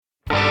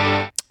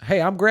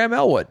Hey, I'm Graham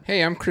Elwood.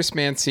 Hey, I'm Chris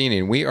Mancini,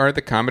 and we are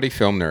the Comedy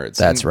Film Nerds.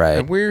 That's right.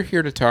 And we're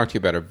here to talk to you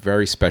about a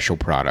very special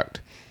product.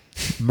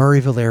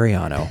 Murray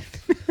Valeriano.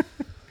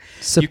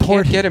 You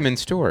can't get him in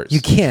stores.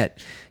 You can't.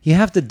 You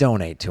have to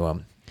donate to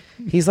him.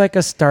 He's like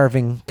a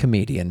starving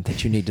comedian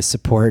that you need to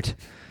support.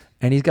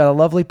 And he's got a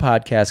lovely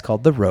podcast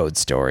called The Road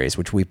Stories,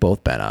 which we've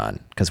both been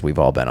on because we've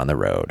all been on the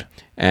road.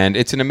 And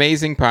it's an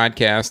amazing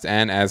podcast.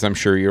 And as I'm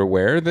sure you're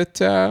aware, that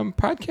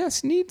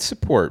podcasts need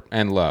support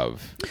and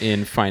love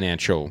in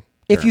financial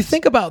If you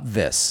think about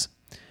this,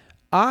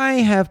 I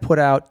have put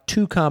out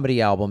 2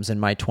 comedy albums in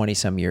my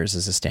 20-some years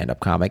as a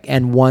stand-up comic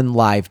and 1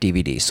 live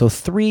DVD. So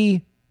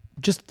 3,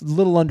 just a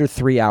little under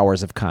 3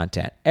 hours of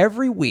content.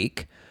 Every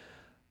week,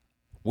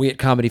 we at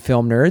Comedy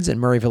Film Nerds and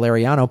Murray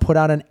Valeriano put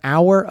out an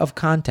hour of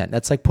content.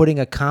 That's like putting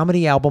a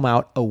comedy album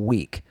out a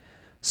week.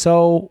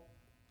 So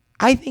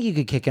I think you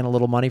could kick in a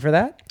little money for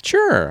that.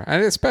 Sure,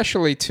 and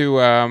especially to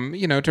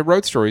to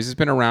Road Stories. It's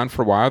been around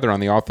for a while. They're on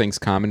the All Things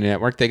Comedy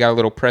Network. They got a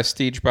little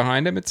prestige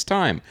behind them. It's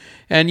time,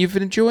 and you've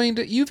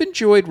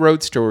enjoyed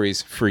Road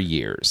Stories for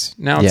years.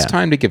 Now it's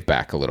time to give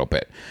back a little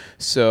bit.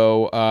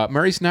 So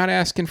Murray's not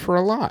asking for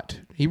a lot.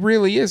 He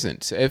really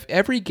isn't. If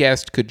every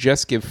guest could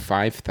just give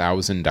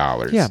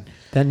 $5,000,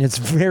 then it's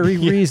very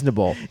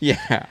reasonable.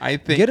 Yeah, I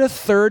think get a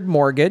third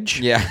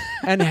mortgage.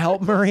 And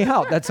help Murray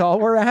out. That's all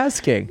we're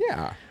asking.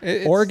 Yeah,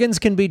 organs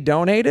can be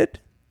donated.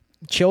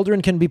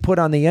 Children can be put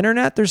on the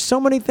internet. There's so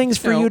many things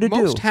for you to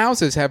do. Most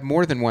houses have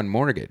more than one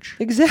mortgage.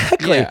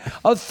 Exactly. Yeah.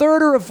 A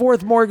third or a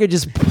fourth mortgage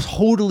is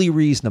totally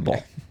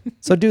reasonable.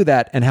 So do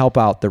that and help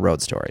out the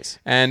Road Stories.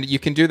 And you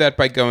can do that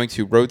by going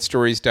to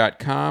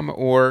roadstories.com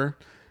or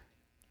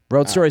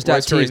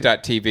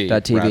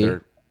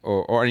roadstories.tv.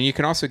 Or and you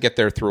can also get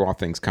there through All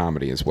Things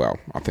Comedy as well,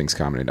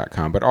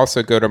 allthingscomedy.com. But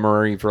also go to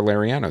Murray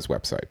Valeriano's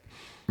website.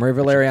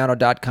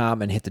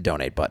 MurrayValeriano.com and hit the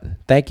donate button.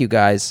 Thank you,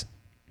 guys.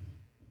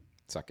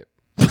 Suck it.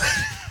 You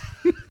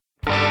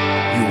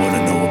want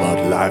to know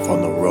about life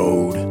on the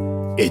road?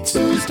 It's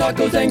booze,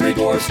 tacos, angry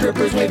dwarfs,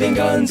 strippers waving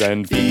guns,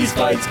 and fees,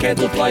 fights,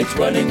 canceled flights,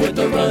 running with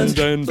the runs,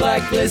 and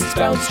blacklists,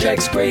 bounce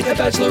checks, great a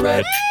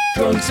bachelorette,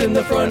 drunks in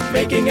the front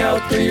making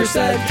out through your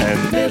set,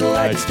 and middle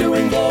acts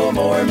doing blow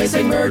more,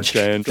 missing merch,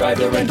 and drive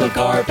the rental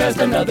car past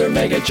another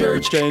mega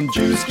church, and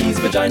juice keys,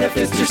 vagina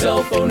fist, your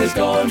cell phone is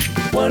gone,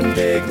 one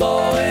big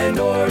Law and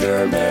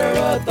Order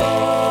marathon.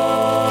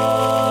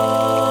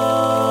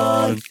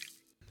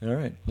 All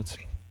right, let's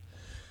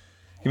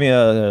give me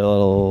a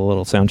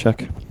little sound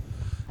check.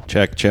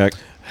 Check.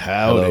 Howdy.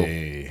 Hello.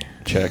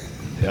 Check.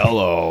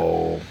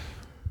 Hello.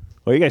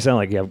 Well, you guys sound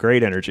like you have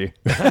great energy.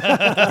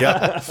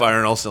 Yeah,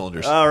 firing all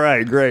cylinders. All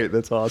right, great.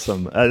 That's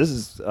awesome. This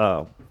is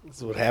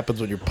what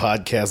happens when your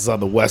podcast is on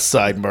the west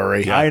side,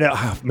 Murray. I know.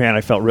 Oh, man,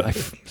 I felt really...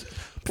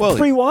 Well,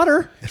 free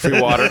water.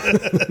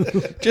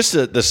 Just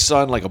the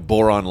sun like a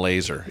boron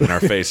laser in our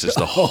faces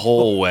the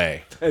whole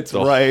way. It's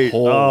the right.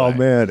 Whole Oh, way.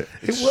 man.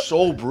 It's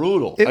so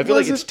brutal. I feel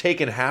like it's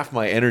taken half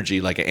my energy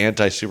like an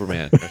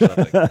anti-Superman or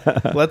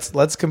something.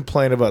 Let's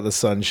complain about the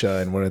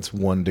sunshine when it's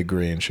 1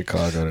 degree in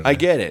Chicago today. I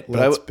get it,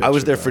 but I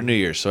was there about for New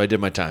Year's, so I did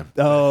my time.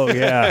 Oh,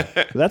 yeah.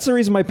 That's the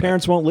reason my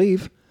parents won't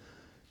leave.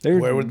 They're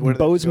Where in did they go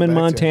Bozeman, back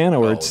to? Montana,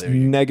 where Oh, it's there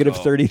you negative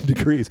go. 30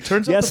 degrees.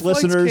 Turns out yes, the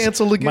flight's listeners,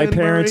 canceled again, my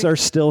parents Murray. are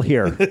still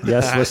here.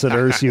 Yes,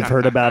 listeners, you've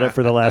heard about it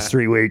for the last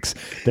 3 weeks.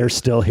 They're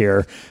still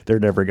here.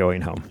 They're never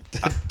going home.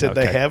 Did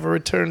they have a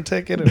return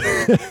ticket?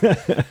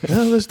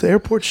 The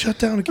airport shut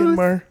down again,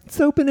 Murray.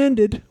 It's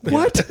open-ended.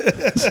 What?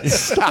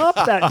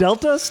 Stop that,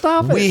 Delta.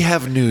 Stop it. We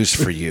have news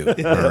for you,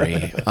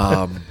 Murray.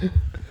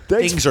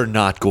 Things are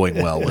not going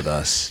well with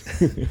us.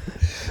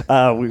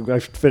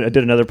 I did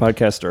another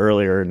podcast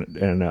earlier,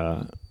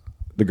 and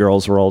the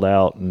girls rolled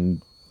out,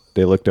 and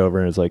they looked over,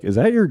 and it's like, "Is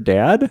that your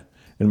dad?"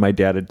 And my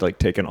dad had like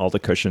taken all the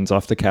cushions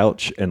off the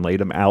couch and laid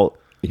them out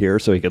here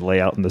so he could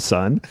lay out in the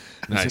sun.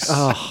 Nice.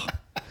 Oh,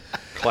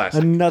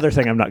 Classic. another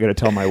thing I'm not going to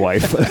tell my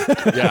wife.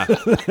 Yeah.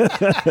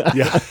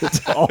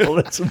 It's all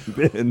it's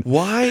been.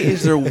 Why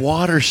is there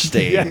water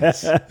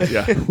stains?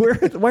 Yeah.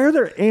 Why are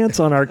there ants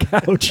on our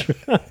couch?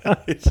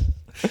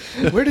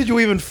 Where did you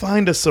even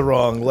find a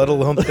sarong, let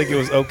alone think it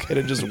was okay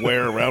to just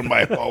wear around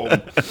my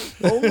home?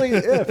 Only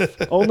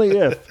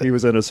if he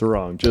was in a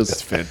sarong.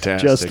 That's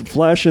fantastic. Just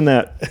flashing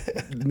that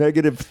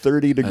negative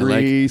 30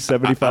 degree,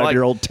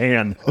 75-year-old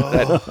tan.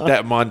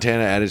 That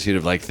Montana attitude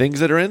of like things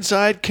that are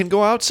inside can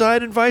go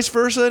outside and vice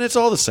versa, and it's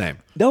all the same.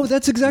 No,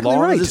 that's exactly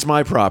Long right. as it's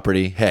my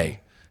property, hey.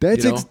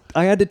 That's you know?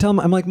 I had to tell him.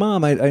 I'm like,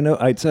 Mom, I know.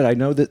 I said, I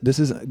know that this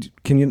is.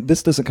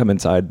 This doesn't come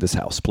inside this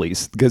house,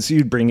 please, because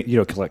you'd bring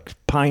collect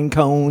pine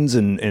cones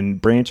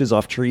and branches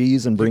off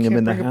trees and bring them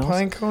in the house. A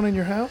pine cone in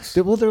your house?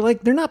 Well,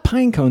 they're not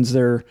pine cones.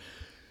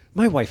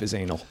 My wife is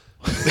anal.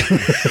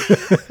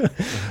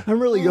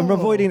 I'm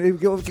avoiding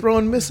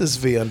throwing Mrs.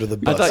 V under the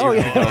bus.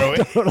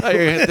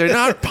 They're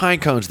not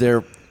pine cones.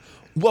 They're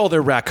Well,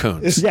 they're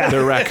raccoons. Yeah.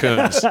 They're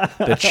raccoons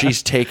that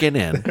she's taken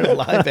in. They're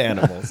live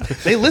animals.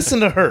 They listen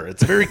to her.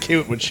 It's very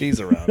cute when she's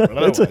around. But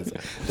otherwise,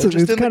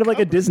 It's kind of like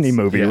a Disney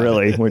movie,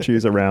 really, when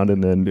she's around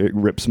and then it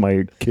rips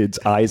my kid's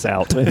eyes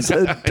out. It's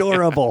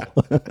adorable.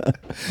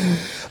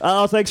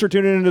 Thanks for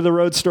tuning into the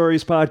Road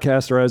Stories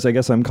podcast, or as I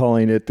guess I'm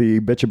calling it, the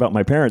Bitch About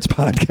My Parents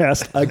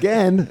podcast.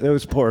 Again,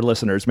 those poor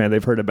listeners, man,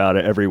 they've heard about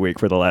it every week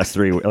for the last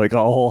 3 weeks, like a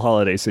whole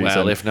holiday season.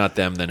 Well, if not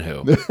them, then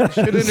who? you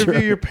should interview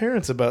your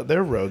parents about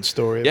their road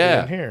story.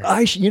 Yeah. Here.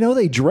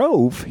 They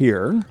drove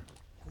here,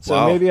 so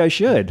Wow. maybe I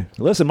should.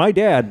 Listen, my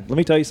dad, let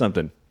me tell you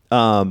something.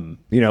 I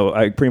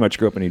pretty much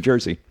grew up in New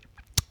Jersey,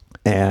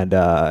 and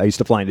I used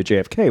to fly into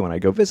JFK when I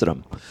go visit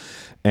him.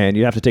 And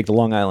you have to take the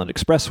Long Island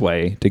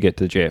Expressway to get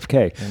to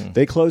JFK.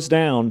 They closed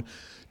down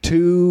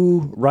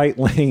 2 right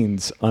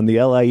lanes on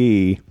the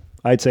LIE,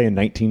 I'd say in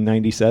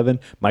 1997.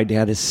 My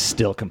dad is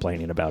still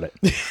complaining about it.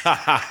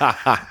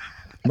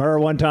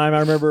 Remember one time,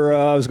 I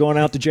was going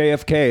out to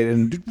JFK,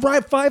 and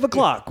right 5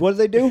 o'clock, what did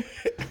they do?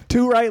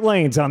 2 right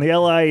lanes on the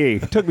LIE.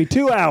 It took me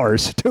 2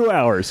 hours. 2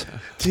 hours.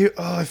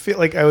 I feel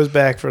like I was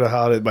back for the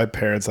holiday. My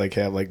parents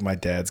my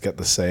dad's got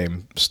the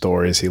same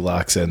stories he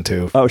locks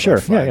into. Oh, sure.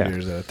 For 5 Yeah.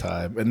 years at a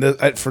time.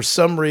 And for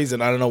some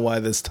reason, I don't know why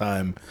this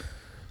time,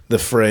 the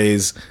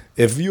phrase,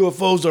 if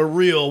UFOs are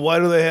real, why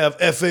do they have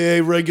FAA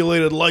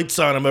regulated lights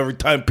on them every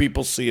time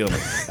people see them?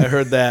 I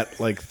heard that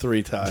like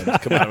 3 times.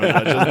 Come on,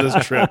 man, just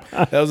this trip.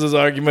 That was his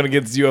argument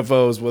against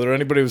UFOs, whether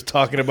anybody was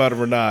talking about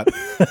them or not.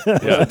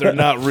 Yeah, they're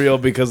not real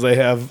because they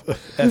have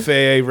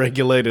FAA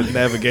regulated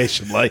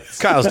navigation lights.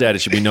 Kyle's dad, it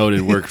should be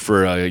noted, worked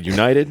for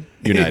United.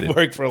 He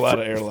worked for a lot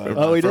of airlines.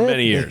 he for did?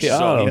 many years. Yeah.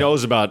 So Oh. he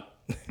knows about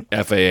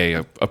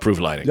FAA approved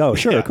lighting. Oh,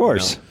 sure, of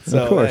course.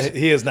 So of course.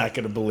 he is not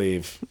going to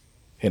believe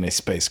in a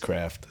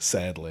spacecraft,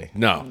 sadly.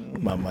 No.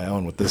 I'm on my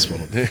own with this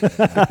one.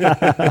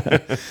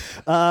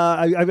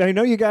 I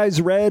know you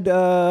guys read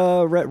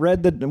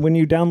when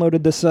you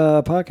downloaded this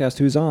podcast,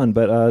 who's on,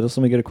 but just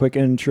let me get a quick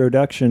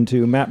introduction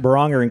to Matt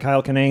Braunger and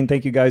Kyle Kinane.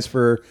 Thank you guys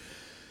for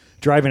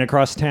driving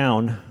across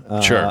town.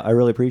 Sure. I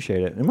really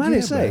appreciate it. And might I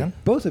say, man.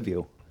 both of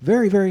you,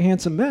 very, very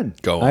handsome men.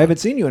 Go on. I haven't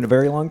seen you in a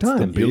very long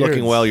time. You're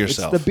looking well It's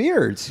yourself. the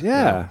beards,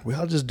 yeah. We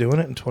all just doing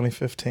it in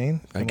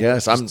 2015. I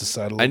guess Just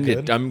decide to look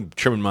good. I'm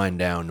trimming mine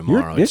down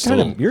tomorrow.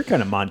 You're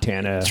kind of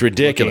Montana. It's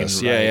ridiculous.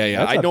 looking, right? Yeah.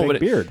 That's I know, big but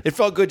beard. it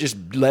felt good just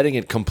letting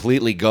it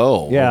completely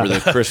go Yeah. over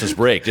the Christmas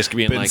break. Just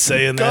being Been like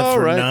saying that "All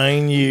for right."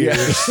 9 years.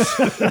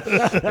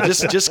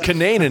 just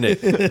Kinane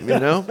it,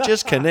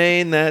 just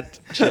Kinane that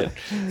shit.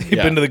 You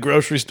been to the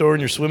grocery store in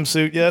your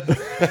swimsuit yet?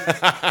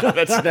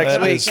 That's next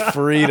That week. is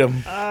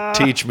freedom.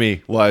 Teach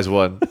me, wise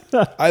one.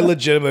 I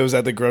legitimately was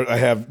at the I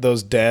have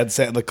those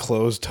the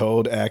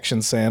closed-toed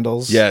action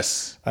sandals.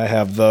 Yes. I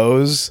have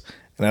those,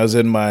 and I was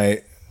in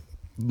my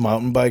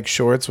mountain bike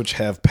shorts, which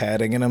have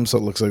padding in them, so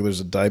it looks like there's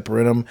a diaper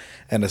in them,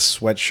 and a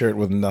sweatshirt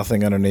with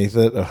nothing underneath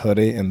it, a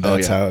hoodie, and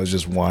that's yeah. how I was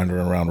just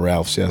wandering around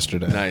Ralph's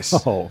yesterday. Nice.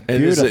 Oh,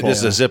 and this beautiful.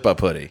 is a zip-up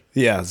hoodie.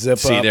 Yeah, zip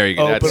See, up. there you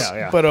go. Open,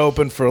 That's- but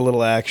open for a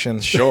little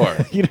action. Sure.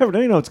 You never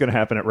know what's going to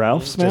happen at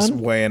Ralph's, man. Just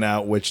weighing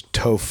out which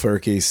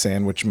tofurkey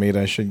sandwich meat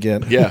I should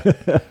get. Yeah.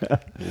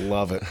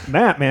 Love it.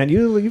 Matt, man,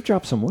 you've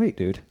dropped some weight,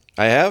 dude.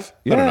 I have?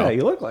 I don't Yeah, know.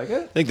 you look like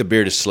it. I think the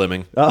beard is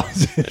slimming. Oh, I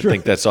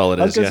think that's all it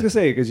I was is. just Yeah. going to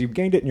say, because you've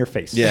gained it in your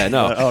face. Yeah,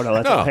 no. Oh, no,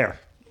 that's all hair.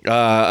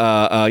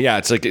 Yeah,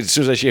 it's like as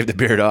soon as I shaved the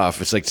beard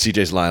off, it's like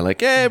CJ's line,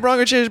 like, "Hey,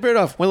 Bronger shaved his beard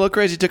off. Went a little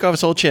crazy, took off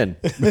his whole chin."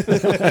 Like,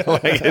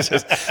 it's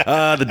just,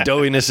 the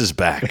doughiness is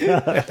back.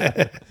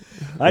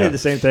 I did the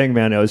same thing,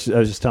 man. I was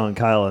just telling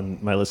Kyle,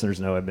 and my listeners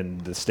know I've been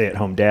the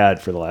stay-at-home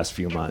dad for the last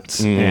few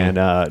months,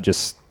 and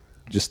just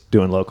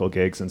doing local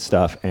gigs and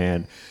stuff.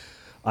 And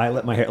I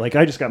let my hair, like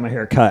I just got my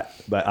hair cut,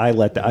 but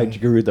I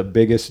grew the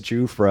biggest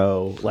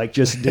Jewfro, like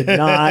just did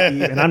not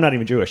even, and I'm not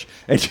even Jewish.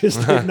 I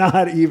just did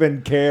not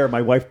even care.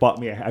 My wife bought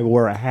me, I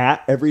wore a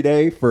hat every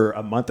day for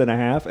a month and a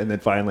half. And then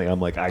finally I'm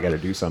like, I got to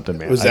do something,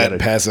 man. Was I that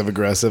gotta- passive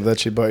aggressive that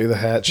she bought you the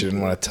hat? She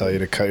didn't want to tell you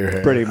to cut your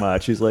hair. Pretty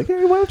much. She's like,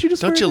 hey, why don't you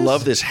just Don't wear you this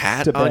love this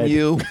hat to on bed?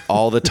 you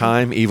all the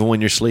time, even when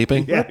you're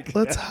sleeping? Yeah.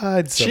 Let's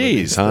hide some of Jeez,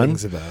 these hon.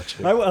 things about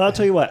you. I'll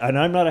tell you what, and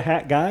I'm not a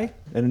hat guy,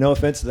 and no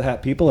offense to the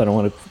hat people, I don't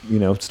want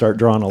to, start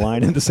drawing a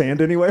line in the sand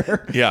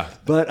anywhere. Yeah.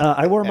 But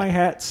I wore my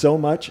hat so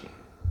much,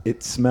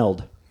 it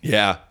smelled.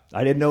 Yeah.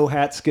 I didn't know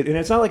hats could, and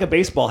it's not like a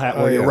baseball hat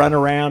where you yeah. run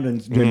around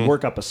and you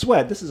work up a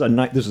sweat. This is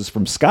this is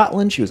from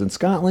Scotland. She was in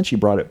Scotland. She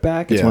brought it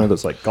back. It's Yeah. one of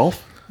those like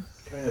golf.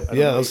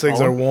 Yeah, those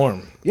things are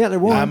warm. Yeah, they're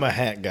warm. I'm a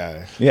hat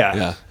guy. Yeah.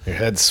 Yeah. Your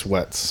head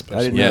sweats,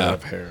 especially didn't when know you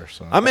that. have hair.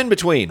 So. I'm in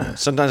between.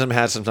 Sometimes I'm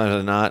hat, sometimes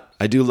I'm not.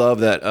 I do love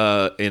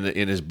that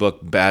in his book,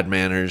 Bad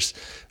Manners,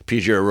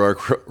 P.J.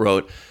 O'Rourke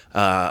wrote,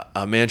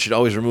 a man should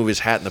always remove his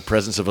hat in the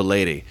presence of a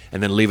lady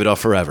and then leave it off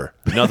forever.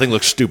 Nothing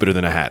looks stupider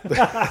than a hat.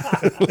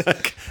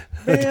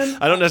 Man.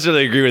 I don't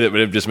necessarily agree with it,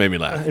 but it just made me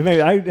laugh.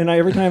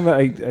 Every time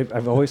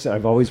I've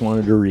always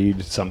wanted to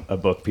read a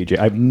book, PJ.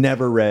 I've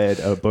never read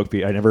a book.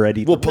 I never read.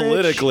 Eat Well, the Rich.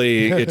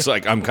 politically, it's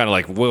like I'm kind of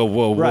like,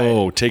 whoa,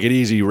 Right. take it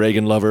easy,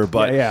 Reagan lover.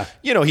 But Yeah.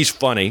 he's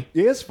funny.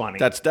 He is funny.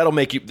 That'll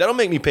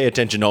make me pay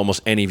attention to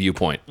almost any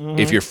viewpoint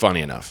if you're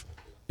funny enough.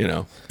 You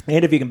know.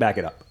 And if you can back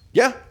it up.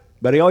 Yeah.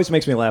 But he always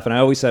makes me laugh, and I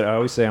always say,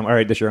 all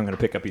right, this year I'm going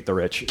to pick up Eat the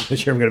Rich.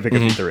 This year I'm going to pick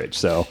up Eat the Rich.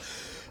 So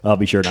I'll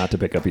be sure not to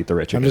pick up Eat the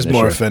Rich. I'm just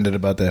more offended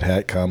about that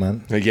hat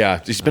comment. Yeah,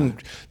 he's been.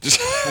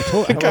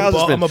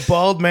 I'm a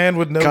bald man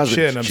with no Kyle's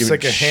chin. I'm been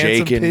sick of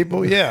handsome shaking-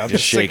 people. Yeah, I'm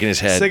just shaking his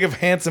head. Sick of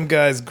handsome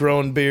guys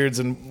growing beards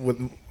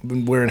and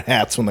been wearing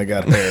hats when they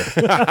got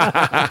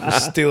hair.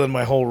 Stealing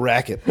my whole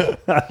racket.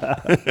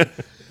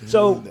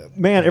 So,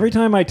 man, every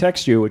time I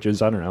text you, which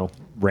is, I don't know,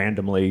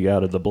 randomly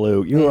out of the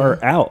blue, you are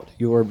out.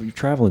 You're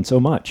traveling so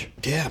much.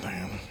 Yeah,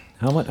 man.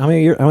 How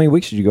many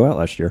weeks did you go out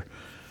last year?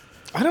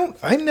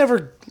 I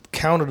never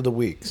counted the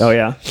weeks. Oh,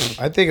 yeah?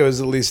 I think it was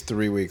at least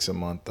 3 weeks a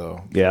month,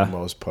 though. Yeah. For the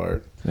most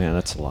part. Man,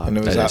 that's a lot. And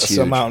it was That is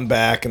some huge. out and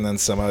back, and then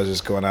some I was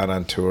just going out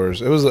on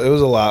tours. It was a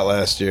lot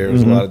last year. It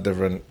was a lot of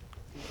different,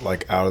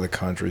 like, out of the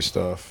country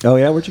stuff. Oh,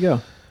 yeah? Where'd you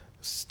go?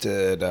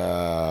 Did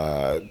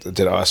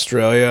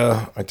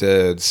Australia. I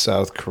did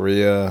South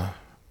Korea.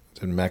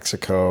 Did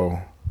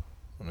Mexico.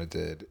 And I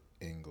did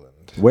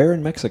England. Where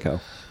in Mexico?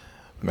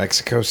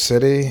 Mexico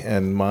City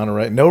and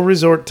Monterrey. No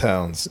resort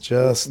towns.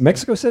 Just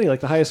Mexico City,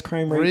 like the highest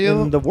crime rate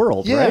real in the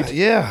world, yeah, right?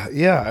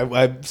 Yeah.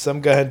 I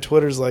some guy on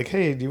Twitter's like,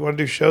 "Hey, do you want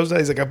to do shows now?"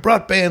 He's like, "I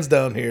brought bands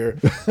down here.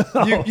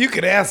 You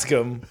could ask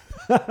them.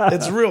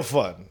 It's real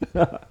fun."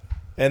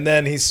 And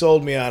then he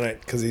sold me on it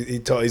because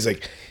he's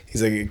like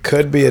it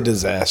could be a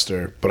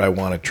disaster, but I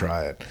want to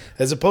try it.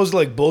 As opposed to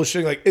like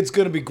bullshitting, like it's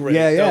gonna be great.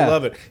 Yeah. They'll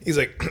love it. He's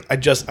like,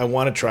 I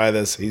want to try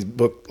this. He's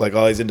booked like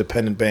all these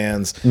independent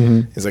bands.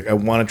 He's like, I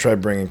want to try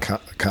bringing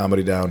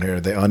comedy down here.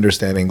 They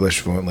understand English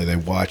fluently. They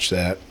watch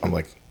that. I'm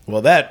like,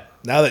 well,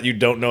 now that you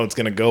don't know it's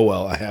gonna go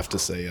well, I have to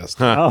say yes.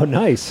 Oh,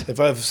 nice.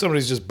 If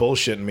somebody's just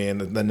bullshitting me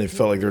and then they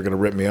felt like they were gonna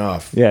rip me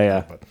off.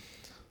 Yeah.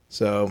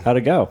 So How'd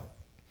it go?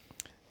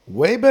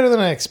 way better than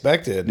I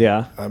expected.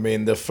 Yeah. I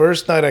mean, the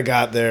first night I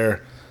got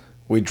there,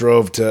 we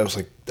drove to. I was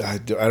like, I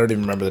don't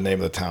even remember the name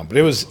of the town, but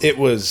it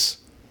was.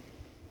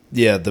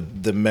 Yeah,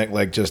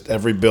 like just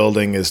every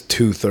building is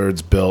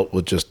 2/3 built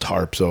with just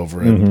tarps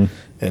over it,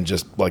 and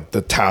just like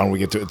the town we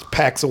get to, it's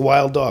packs of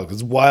wild dogs.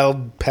 It's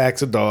wild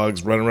packs of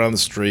dogs running around the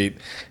street,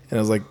 and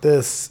I was like,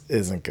 this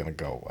isn't gonna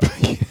go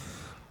well.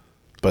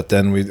 But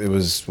then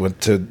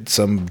went to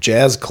some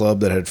jazz club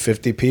that had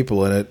 50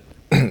 people in it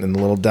in the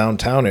little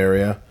downtown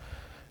area,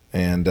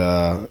 and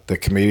the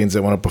comedians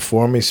that went up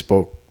before me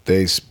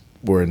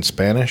were in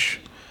Spanish,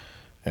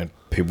 and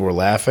people were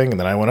laughing. And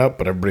then I went up,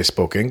 but everybody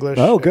spoke English.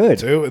 Oh, good.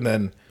 too. And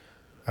then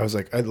I was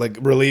like,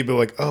 relieved, but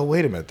like, oh,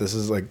 wait a minute,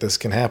 this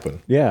can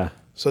happen. Yeah.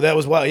 So that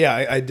was wild. Yeah,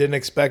 I didn't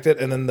expect it.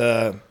 And then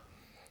the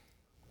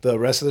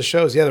rest of the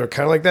shows, yeah, they were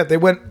kind of like that. They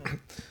went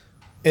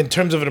in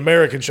terms of an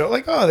American show,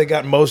 like, oh, they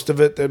got most of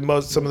it, some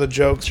of the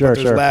jokes. Sure, but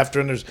there's sure. laughter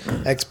and there's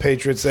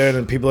expatriates there,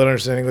 and people that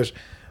understand English.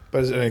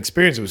 But as an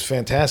experience, it was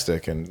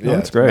fantastic. And yeah,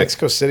 that's great.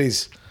 Mexico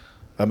City's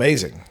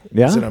amazing.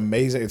 Yeah?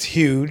 It's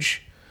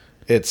huge.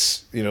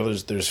 It's,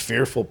 there's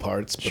fearful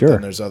parts, but Sure.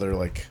 then there's other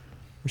like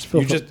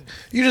you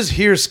just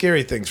hear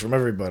scary things from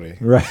everybody.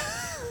 Right.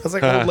 It's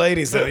like old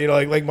ladies that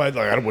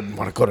I wouldn't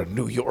want to go to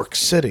New York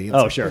City. It's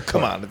like, sure.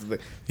 Come on, it's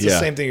the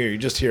same thing here. You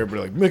just hear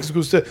everybody like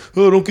Mexico City.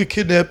 Oh, don't get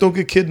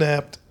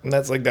kidnapped, and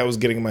that's like that was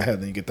getting in my head.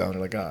 Then you get down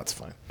there like, it's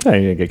fine. I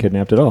didn't get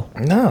kidnapped at all.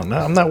 No,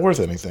 I'm not worth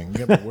anything.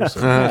 You got worse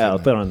than Yeah, I'll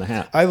put on the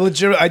hat. I wore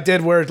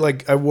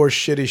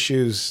shitty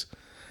shoes.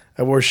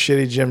 I wore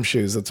shitty gym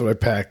shoes. That's what I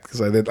packed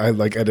because I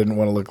didn't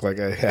want to look like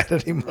I had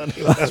any money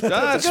left.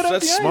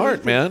 That's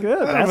smart, man. Good.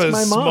 I'm Ask as my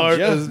mom. smart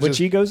Yeah. as When just-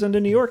 she goes into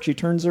New York, she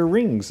turns her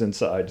rings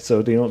inside, so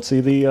you don't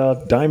see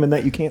the diamond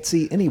that you can't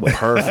see anyway.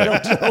 Perfect.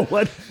 I don't know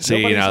what. See,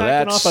 nobody's now hacking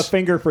that's- off a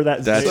finger for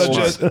that. that's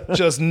zero. So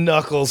just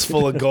knuckles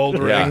full of gold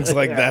Yeah. rings.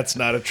 Like that's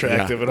not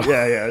attractive at all.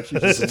 yeah. She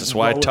just That's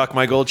why I tuck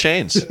my gold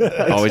chains.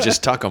 Always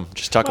just tuck them.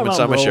 Just tuck them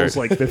inside my shirt.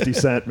 like 50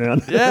 cent,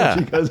 man. Yeah.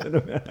 She goes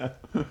into-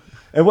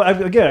 And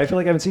again, I feel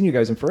like I haven't seen you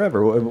guys in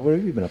forever. What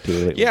have you been up to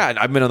lately? Yeah,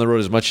 I've been on the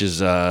road as much as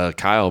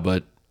Kyle,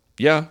 but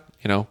yeah,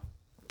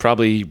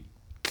 probably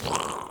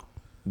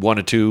 1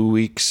 to 2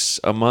 weeks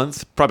a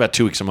month. Probably about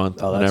 2 weeks a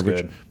month Oh, on that's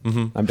average.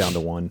 good. I'm down to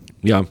 1.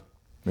 Yeah.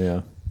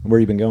 Yeah. Where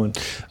you been going?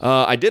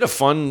 I did a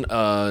fun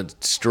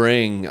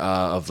string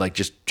of like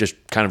just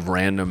kind of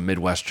random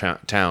Midwest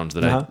towns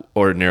that I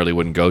ordinarily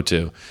wouldn't go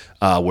to,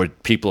 where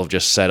people have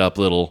just set up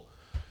little,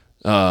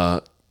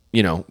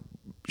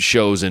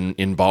 shows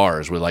in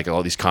bars where like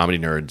all these comedy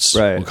nerds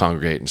will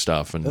congregate and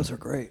stuff. And Those are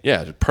great.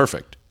 Yeah, they're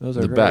perfect. Those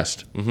are the great.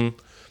 best. Mm-hmm.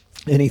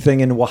 Anything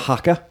in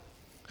Oaxaca?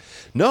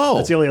 No,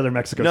 That's the only other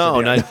Mexico No,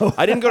 city I know.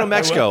 I didn't go to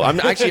Mexico.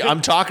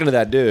 I'm talking to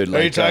that dude.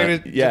 Are you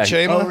talking to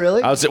Chema? Oh,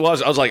 really? I was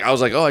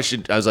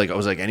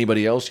like,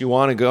 anybody else you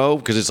want to go?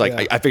 Because it's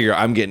like I figure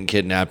I'm getting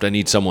kidnapped. I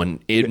need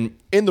someone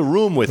in the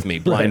room with me,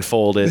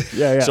 blindfolded,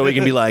 Yeah. so we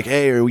can be like,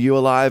 hey, are you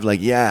alive?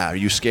 Like, yeah. Are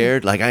you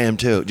scared? Like, I am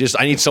too. Just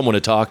I need someone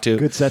to talk to.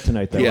 Good set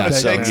tonight, though. Yeah, Okay.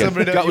 so take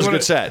somebody down- that was a you wanna-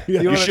 good set.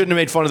 you You wanna- shouldn't have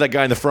made fun of that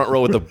guy in the front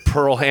row with the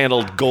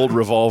pearl-handled gold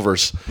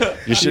revolvers. You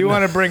You shouldn't.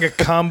 want to bring a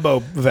combo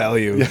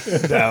value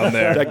down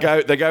there. That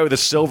guy with the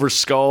silver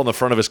skull on the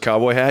front of his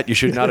cowboy hat, you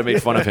should not have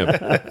made fun of him.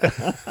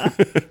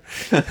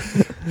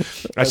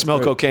 I smell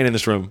cocaine in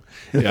this room.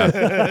 Yeah,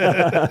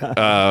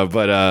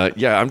 but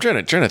I'm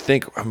trying to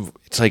think.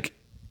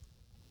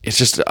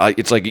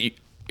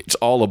 It's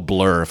all a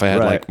blur. If I had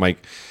like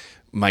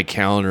my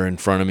calendar in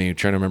front of me,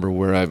 trying to remember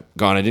where I've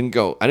gone. I didn't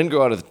go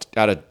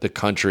out of the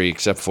country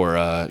except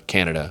for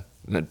Canada.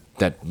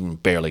 That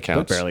barely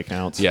counts. That barely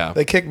counts. Yeah.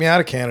 They kicked me out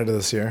of Canada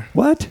this year,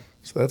 What?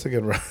 so that's a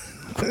good run.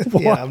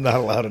 Yeah, I'm not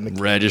allowed in the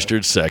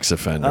Registered sex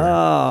offender.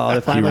 Oh, they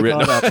finally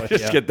caught up with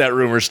Just you. get that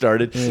rumor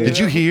started. Did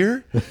you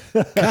hear?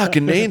 God,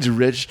 Kinane's a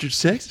registered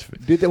sex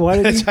offender.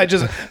 Why did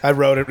you? I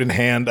wrote it in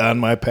hand on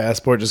my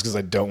passport just because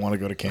I don't want to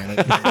go to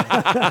Canada.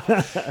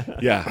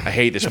 Yeah, I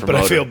hate this promoter.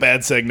 But I feel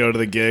bad saying no to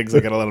the gigs. I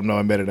got to let them know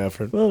I made an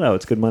effort. Well, no,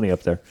 it's good money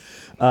up there.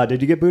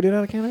 Did you get booted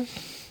out of Canada?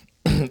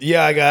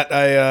 Yeah,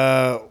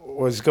 I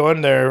was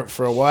going there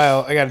for a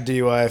while. I got a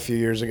DUI a few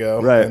years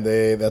ago, Right. and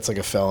that's like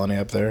a felony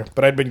up there.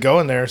 But I'd been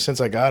going there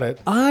since I got it.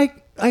 I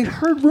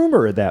heard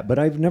rumor of that, but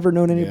I've never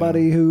known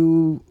anybody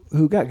who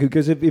got,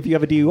 because if you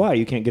have a DUI,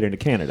 you can't get into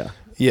Canada.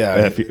 Yeah,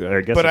 I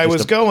guess but it's I just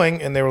was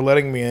going, and they were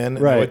letting me in. And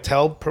I Right. would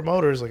tell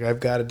promoters like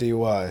I've got a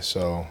DUI,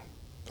 so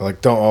they're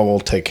like, "Don't, we'll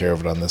take care of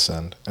it on this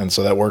end." And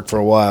so that worked for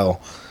a while,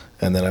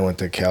 and then I went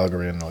to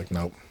Calgary, and they're like,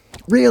 "Nope."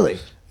 Really?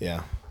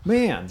 Yeah.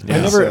 Man,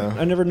 Yeah,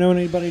 I never known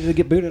anybody to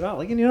get booted out.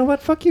 Like, you know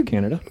what? Fuck you,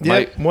 Canada.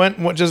 Yeah, went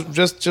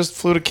just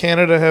flew to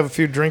Canada, have a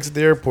few drinks at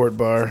the airport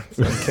bar,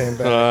 and came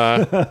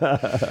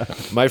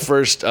back. My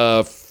first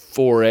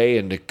foray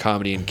into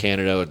comedy in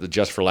Canada at the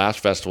Just for Laughs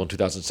Festival in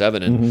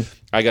 2007, and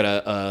I got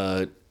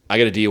a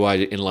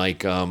DUI in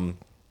like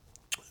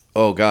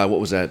oh god, what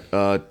was that?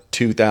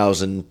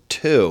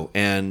 2002,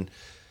 and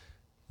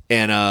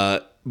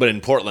but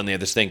in Portland they have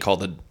this thing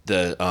called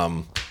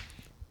the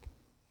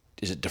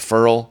is it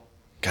deferral?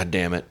 God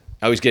damn it.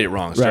 I always get it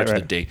wrong. It starts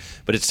with a D.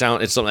 But it's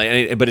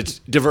something, but it's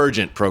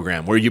Divergent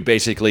program where you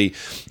basically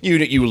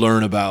you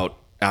learn about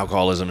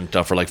alcoholism and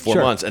stuff for like 4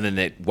 months, and then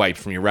they wipe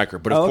from your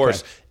record. But of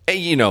course,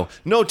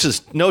 note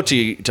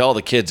to all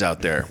the kids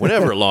out there,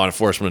 whenever a law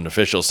enforcement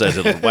official says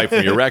it'll wipe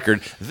from your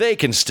record, they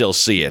can still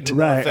see it.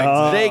 Right.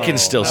 They can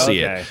still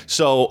see it.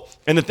 So,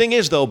 and the thing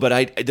is though,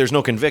 but there's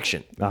no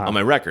conviction on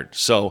my record.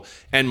 So,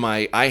 and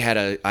I had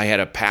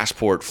a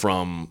passport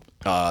from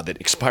that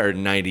expired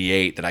in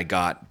 '98 that I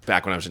got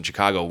back when I was in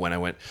Chicago when I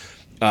went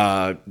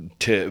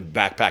to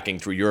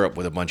backpacking through Europe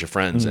with a bunch of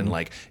friends, and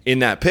like in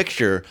that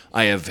picture,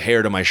 I have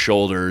hair to my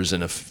shoulders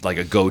and like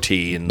a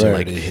goatee and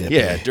dirty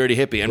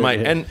hippie,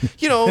 and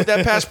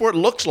that passport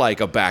looks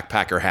like a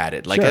backpacker had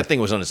it. Like that thing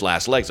was on its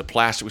last legs. The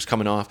plastic was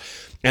coming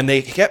off, and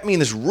they kept me in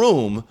this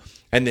room.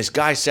 And this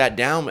guy sat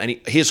down, and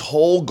his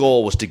whole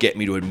goal was to get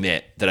me to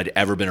admit that I'd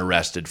ever been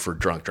arrested for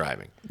drunk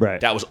driving.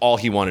 Right. That was all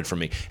he wanted from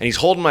me. And he's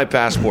holding my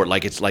passport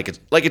like it's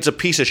a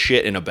piece of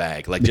shit in a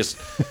bag. Like just,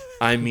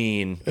 I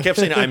kept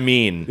saying I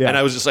mean. Yeah. And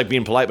I was just like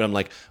being polite, but I'm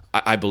like,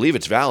 I believe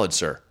it's valid,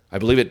 sir. I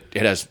believe it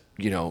has,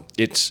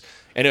 it's,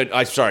 and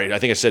I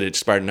think I said it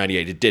expired in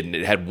 '98. It didn't.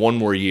 It had one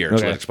more year,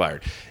 so it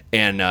expired.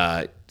 And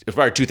it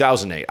expired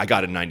 2008. I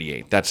got it in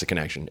 '98. That's the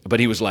connection.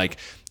 But he was like,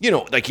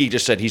 like he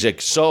just said, he's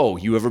like, so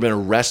you ever been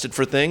arrested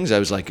for things? I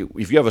was like,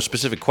 if you have a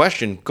specific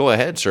question, go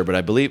ahead, sir. But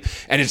I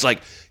believe, and it's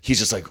like, he's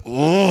just like,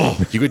 oh,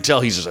 you could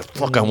tell he's just like,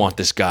 fuck, I want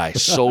this guy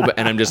so bad.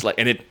 And I'm just like,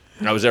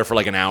 I was there for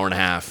like an hour and a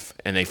half,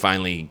 and they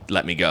finally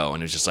let me go.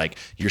 And it was just like,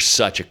 you're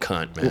such a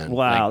cunt, man.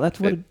 Wow, like,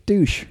 that's what a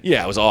douche.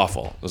 Yeah, it was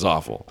awful. It was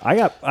awful. I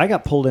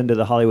got pulled into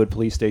the Hollywood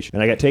police station,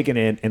 and I got taken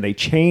in, and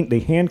they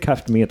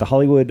handcuffed me at the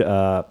Hollywood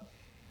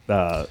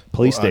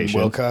police station.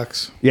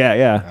 Wilcox.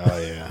 Yeah. Oh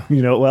yeah,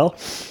 You know it well.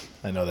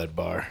 I know that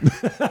bar.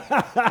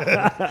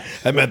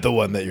 I meant the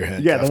one that you're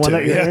handcuffed. Yeah, the one to.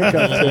 that you're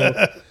handcuffed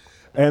to.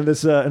 And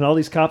this and all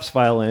these cops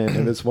file in,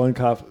 and this woman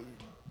cop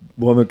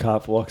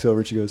walks over,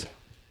 and she goes,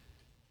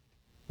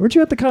 "Weren't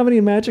you at the Comedy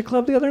and Magic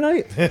Club the other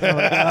night?"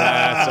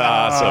 That's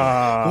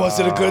awesome. Was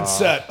it a good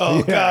set?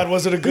 Oh God,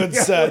 was it a good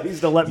set? Please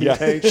don't let me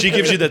take. She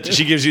gives you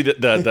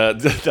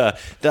the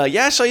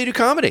yeah, I saw you do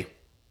comedy.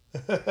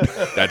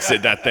 That's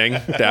it, that thing,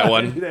 that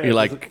one. You're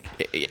like,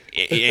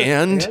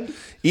 and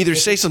either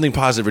say something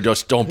positive or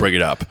just don't bring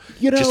it up.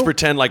 Just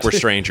pretend like we're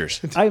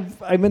strangers. I'm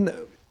in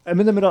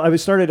the middle.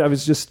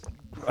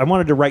 I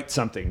wanted to write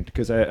something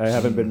because I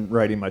haven't been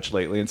writing much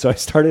lately, and so I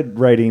started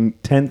writing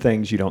 10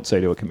 things you don't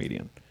say to a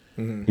comedian.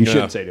 You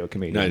shouldn't say to a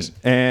comedian. Nice.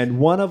 And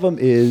one of them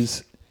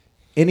is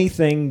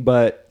anything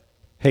but,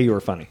 "Hey, you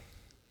were funny."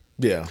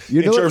 Yeah.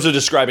 You know In terms of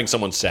describing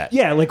someone's set.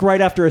 Yeah, like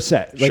right after a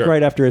set. Like Sure.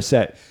 right after a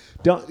set.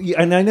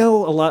 And I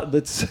know a lot.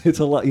 It's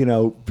a lot.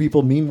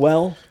 People mean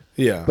well.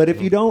 Yeah. But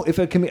if you don't,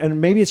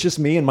 and maybe it's just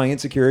me and my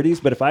insecurities.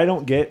 But if I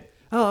don't get,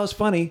 "Oh, that was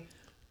funny,"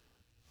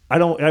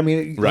 I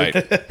mean, Right.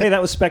 like, hey,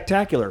 that was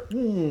spectacular.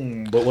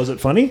 But was it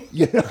funny?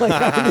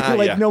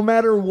 Yeah. No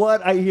matter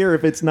what I hear,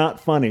 if it's not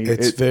funny,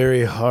 It's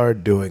very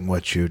hard doing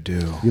what you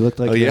do. you look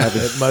like you're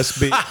having It must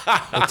be.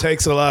 It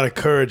takes a lot of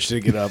courage to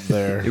get up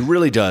there. It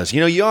really does.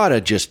 You ought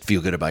to just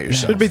feel good about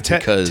yourself. Should be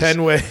because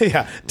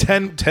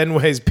 10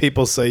 ways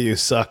people say you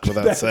suck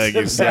without saying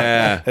you suck.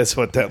 Yeah. That's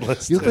what that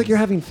list You look is. like you're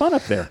having fun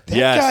up there. That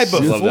Yes. guy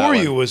Love that before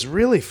one. you was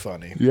really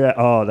funny. Yeah.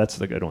 Oh, that's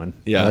the good one.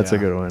 Yeah. That's a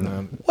good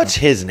one. What's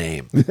his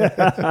name?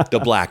 The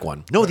black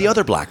one. No, the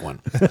other black one.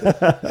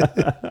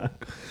 I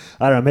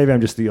don't know. Maybe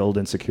I'm just the old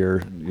insecure.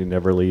 He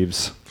never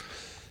leaves.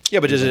 Yeah,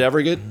 but does it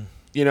ever get,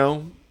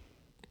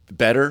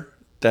 better?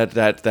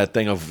 That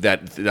thing of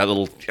that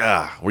little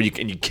where you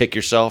kick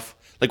yourself?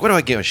 Like, what do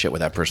I give a shit what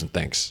that person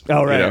thinks?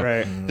 Oh, right,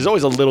 right. There's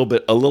always a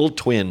little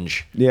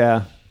twinge.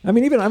 Yeah. I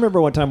mean, I remember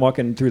one time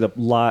walking through the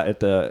lot at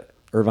the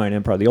Irvine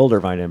Improv, the old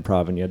Irvine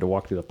Improv, and you had to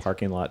walk through the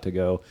parking lot to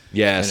go.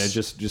 Yes. And it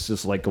just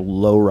this like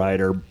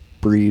lowrider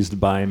breezed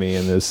by me,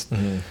 and this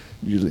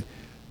usually,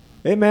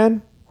 hey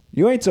man,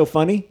 you ain't so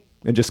funny,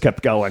 and just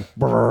kept going.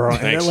 And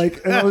Thanks.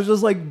 it was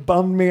just like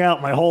bummed me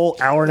out my whole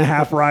hour and a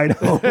half ride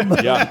home.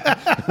 Yeah.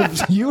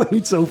 You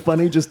ain't so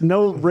funny. Just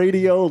no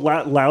radio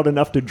loud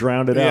enough to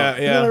drown it out.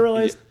 Yeah, yeah. I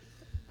realized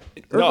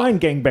Irvine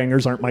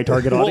gangbangers aren't my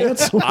target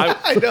audience.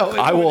 I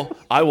know.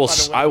 I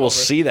will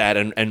see that.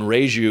 And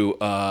Reju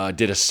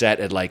did a set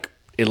at like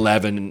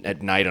 11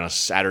 at night on a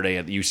Saturday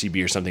at the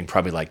UCB or something,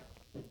 probably like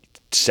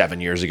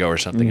 7 years ago or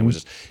something. It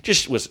was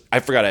just I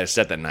forgot I had a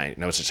set that night,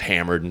 and I was just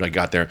hammered, and I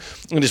got there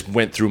and just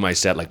went through my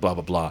set like blah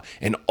blah blah,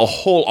 and a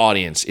whole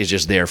audience is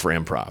just there for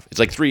improv. It's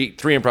like three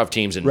improv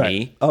teams and Right.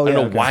 me. Oh, I don't yeah,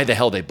 know okay. why the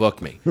hell they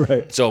booked me.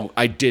 Right. So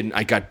I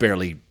got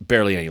barely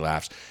any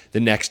laughs.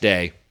 The next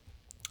day,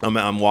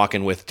 I'm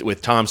walking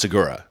with Tom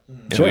Segura.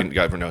 And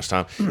everyone knows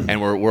Tom,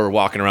 and we're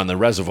walking around the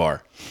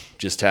reservoir,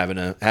 just having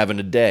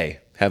a day.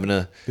 Having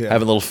a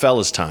little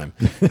fellas time,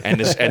 and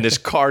this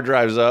car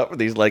drives up with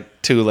these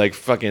like two like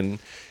fucking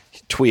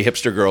twee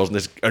hipster girls,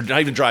 and or not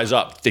even drives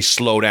up. They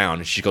slow down,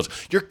 and she goes,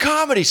 "Your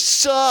comedy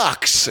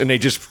sucks," and they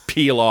just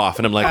peel off,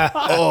 and I'm like,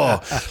 oh,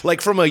 like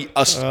from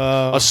a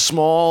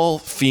small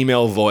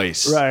female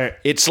voice, Right.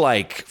 It's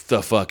like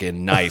the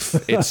fucking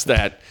knife. It's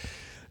that.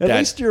 At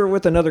least you're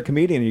with another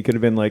comedian. You could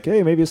have been like,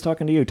 hey, maybe he's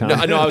talking to you, Tom.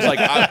 No, I was like,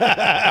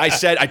 I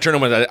turned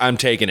him and I'm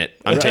taking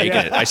it. I'm taking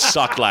it. I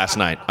sucked last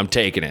night. I'm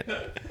taking it.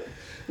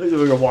 We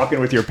were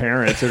walking with your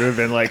parents. It would have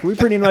been like, we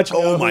pretty much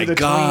know my who the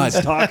God.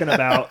 tween's talking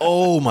about.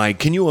 Oh my!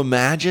 Can you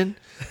imagine?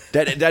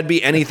 That'd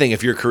be anything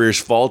if your career's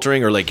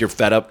faltering or like you're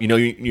fed up.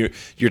 You're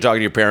talking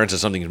to your parents or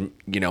something.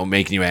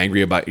 Making you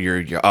angry about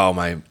your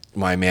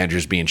my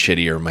manager's being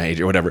shitty or my age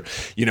or whatever.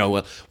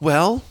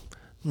 Well.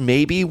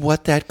 Maybe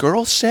what that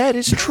girl said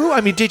is true.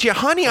 I mean, did you,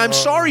 honey? I'm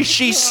sorry.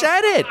 She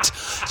said it.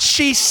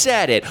 She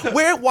said it.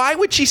 Why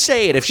would she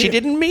say it if she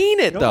didn't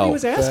mean it, though? Nobody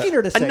was asking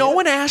her to say No it.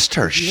 one asked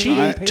her. She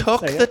didn't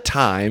took say the it.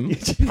 time.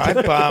 I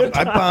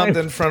bombed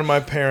in front of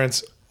my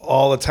parents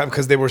all the time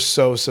because they were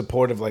so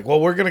supportive. Like, well,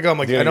 we're gonna go. I'm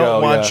like, I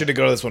don't want you to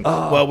go to this one.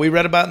 Well, we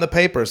read about it in the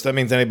paper, so that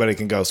means anybody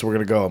can go. So we're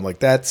gonna go. I'm like,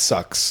 that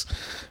sucks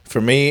for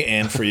me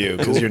and for you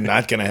because you're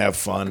not gonna have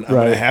fun. I'm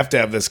gonna have to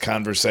have this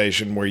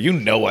conversation where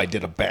I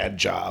did a bad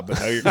job,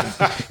 and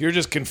now you're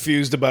just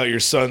confused about your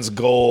son's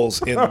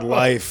goals in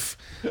life.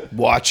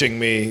 Watching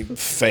me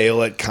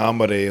fail at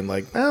comedy and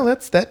like, oh,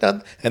 that's that,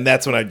 and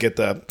that's when I'd get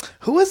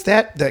who was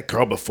that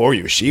girl before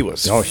you? She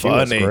was funny. She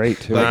was great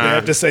too. Like, they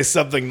have to say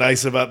something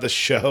nice about the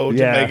show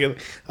to make it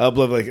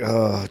uplift. Like,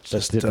 oh,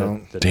 just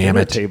don't. The Damn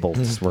dinner it.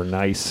 tables were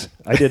nice.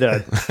 I did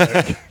a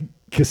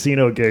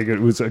casino gig. It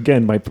was,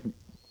 again, my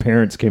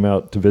parents came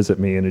out to visit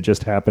me, and it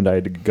just happened I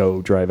had to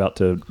go drive out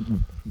to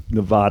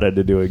Nevada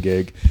to do a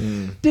gig.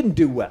 Didn't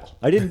do well.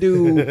 I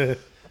didn't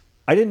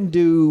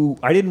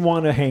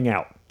want to hang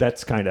out.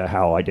 That's kind of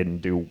how I didn't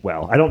do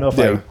well. I don't know if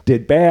I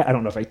did bad. I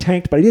don't know if I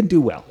tanked, but I didn't do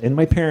well. And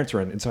my parents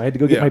were in, and so I had to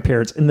go get my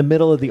parents in the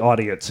middle of the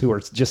audience, who are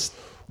just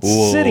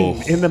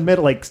sitting in the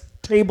middle, like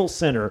table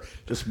center,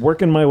 just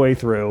working my way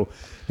through.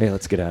 Hey,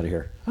 let's get out of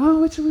here.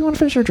 Oh, we want to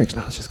finish our drinks.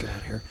 No, let's just get out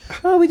of here.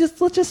 Oh,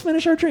 let's just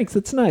finish our drinks.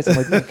 It's nice.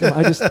 I'm like,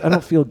 I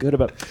don't feel good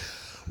about.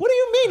 What do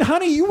you mean,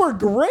 honey? You were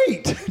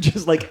great.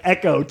 Just like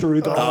echo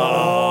through the.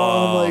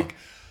 I'm like.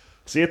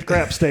 See you at the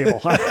craps table.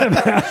 I'm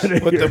out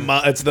of With here.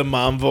 it's the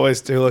mom voice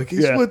too. Like,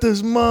 he's Yeah. with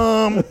his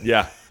mom.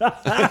 Yeah. Look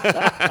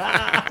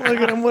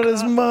at him with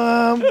his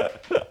mom.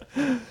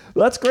 Well,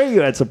 that's great.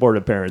 You had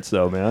supportive parents,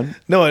 though, man.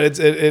 No, it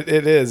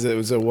is. It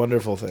was a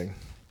wonderful thing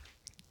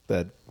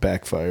that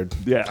backfired.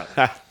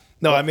 Yeah.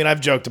 No, I mean,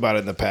 I've joked about it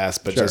in the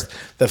past, but just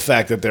the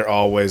fact that they're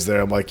always there,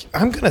 I'm like,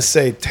 I'm gonna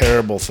say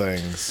terrible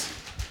things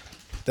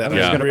that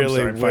Yeah. I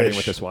really I'm fighting wish.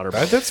 with this water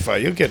bottle. That's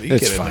fine. You get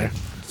It's in fine. there.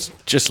 It's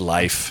just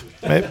life.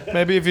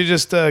 Maybe if you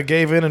just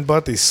gave in and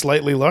bought these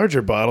slightly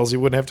larger bottles,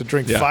 you wouldn't have to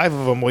drink 5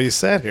 of them while you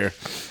sat here.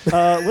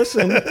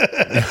 Listen,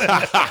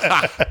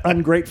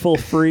 ungrateful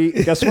free.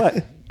 Guess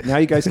what? Now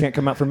you guys can't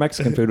come out for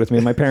Mexican food with me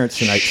and my parents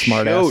tonight,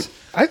 smartass.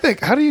 I think,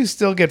 how do you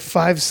still get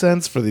 5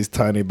 cents for these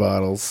tiny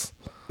bottles?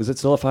 Is it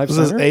still a 5 This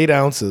is center? 8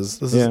 ounces.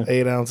 This Yeah. is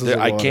 8 ounces of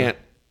I water. can't.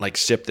 like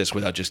sip this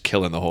without just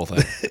killing the whole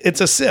thing. It's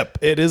a sip.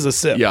 It is a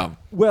sip. Yeah.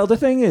 Well, the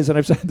thing is, and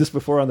I've said this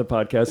before on the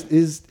podcast,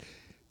 is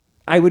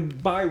I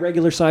would buy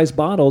regular sized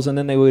bottles and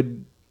then they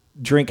would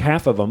drink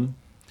half of them.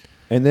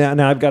 And then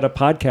now I've got a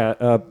podcast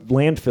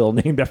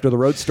landfill named after the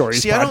Road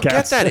Stories. See, podcast. I don't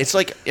get that. It's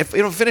like if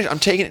you don't finish, I'm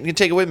taking it. You can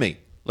take it with me.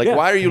 Like, Yeah.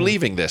 why are you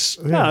leaving this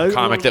Yeah.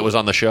 comic that was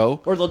on the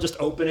show? Or they'll just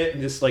open it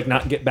and just like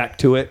not get back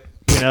to it,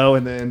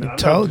 and then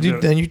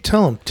Then you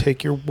tell them,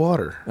 take your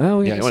water.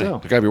 Oh Yeah, yeah, you want so.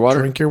 to grab your water?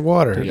 Drink your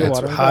water. your It's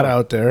water. hot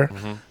out there.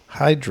 Mm-hmm.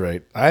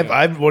 Hydrate.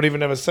 I won't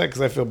even have a sec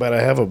because I feel bad.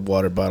 I have a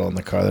water bottle in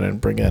the car that I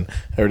didn't bring in.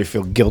 I already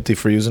feel guilty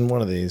for using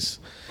one of these.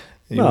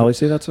 Well, you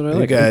see, that's what I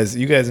like.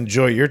 You guys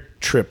enjoy your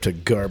trip to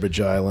Garbage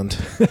Island.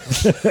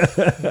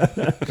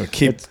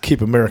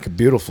 keep America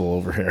beautiful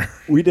over here.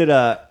 We did.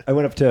 I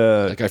went up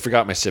to. Like, I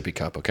forgot my sippy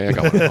cup, okay? I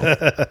got one at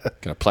home.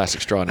 Got a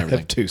plastic straw and I have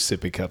everything. 2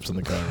 sippy cups in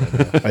the car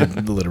right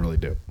now. I literally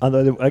do.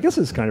 I guess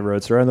it's kind of a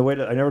road story. On the way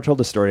to, I never told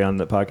this story on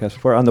the podcast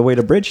before. On the way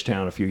to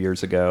Bridgetown a few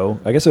years ago,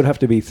 I guess it would have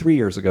to be 3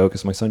 years ago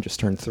because my son just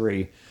turned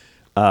 3.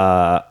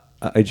 I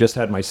just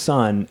had my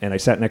son, and I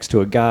sat next to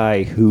a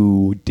guy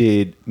who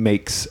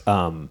makes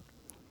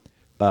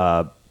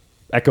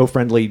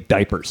eco-friendly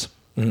diapers.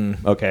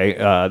 Okay,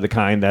 the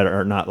kind that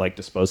are not like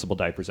disposable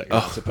diapers that you're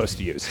not supposed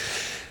to use.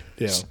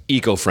 Yeah.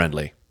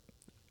 Eco-friendly.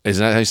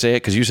 Isn't that how you say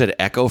it? Because you said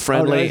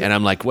eco-friendly, Oh, no. and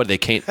I'm like, what? They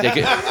contain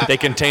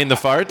the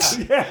farts?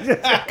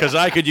 Because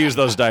I could use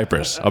those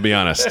diapers. I'll be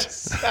honest.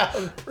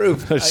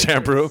 Soundproof.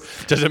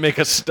 Soundproof. Does it make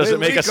a They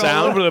make a leak all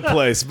sound? over the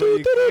place, but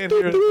you can't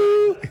hear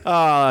it.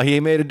 Ah, he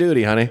made a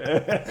duty, honey.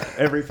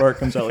 Every fart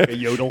comes out like a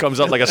yodel. Comes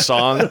out like a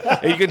song.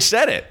 You can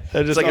set it.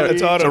 It's like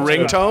it's a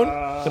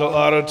ringtone. It'll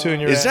auto-tune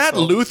your Is that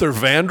asshole. Luther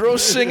Vandross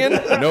singing?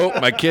 Nope,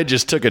 my kid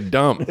just took a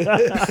dump.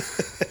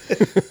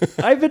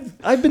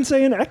 I've been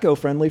saying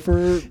eco-friendly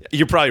for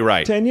You're probably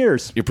right. 10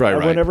 years. You're probably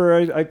right.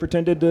 Whenever I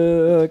pretended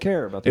to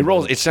care about It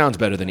rolls. It sounds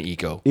better than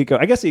eco. Eco.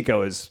 I guess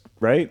eco is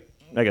right.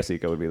 I guess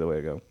eco would be the way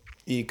to go.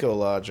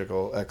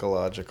 Ecological,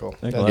 ecological.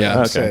 Yeah. I'm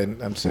Okay.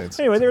 saying.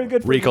 Anyway, they're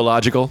good. For,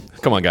 Recological.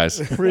 Come on, guys.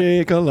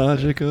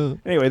 Recological.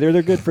 anyway,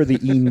 they're good for the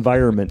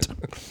environment.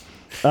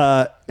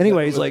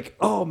 Anyways, like,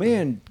 oh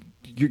man,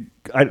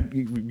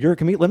 you're a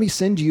comedian. Let me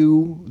send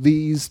you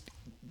these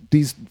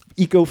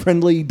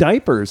eco-friendly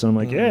diapers. And I'm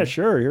like, yeah,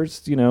 sure.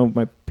 Here's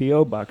my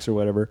PO box or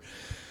whatever.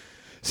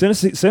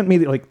 Sent me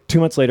like 2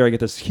 months later. I get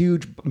this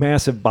huge,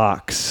 massive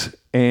box,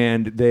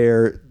 and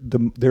they're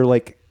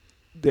like.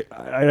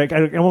 I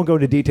won't go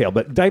into detail,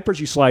 but diapers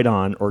you slide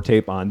on or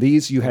tape on.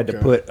 These you had to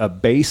put a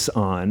base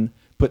on,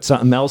 put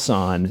something else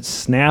on,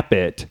 snap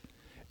it,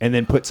 and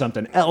then put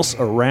something else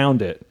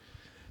around it.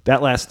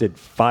 That lasted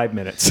 5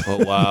 minutes. Oh,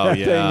 wow, That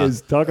yeah. thing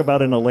is, talk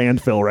about in a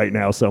landfill right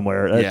now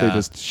somewhere. They Yeah.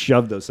 just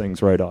shoved those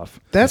things right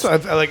off. That's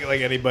what I like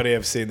anybody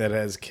I've seen that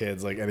has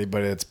kids, like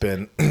anybody that's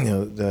been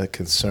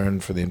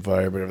concerned for the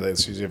environment. Everything.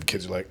 As soon as you have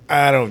kids, you're like,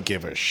 I don't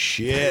give a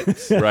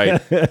shit. Right.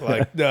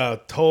 Like no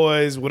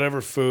toys, whatever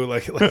food.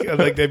 Like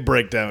they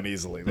break down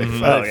easily. They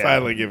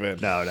finally give in.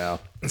 No.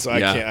 So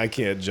Yeah. I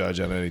can't judge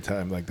on any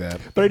time like that.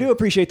 But I do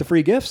appreciate the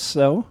free gifts,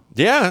 though.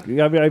 Yeah.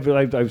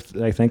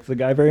 I thank the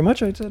guy very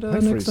much. I said, free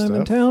next time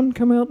in stuff. town,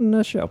 come out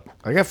and show.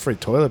 I got free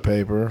toilet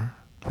paper.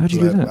 How'd you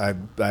do that?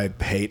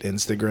 I hate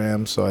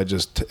Instagram, so I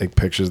just take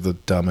pictures of the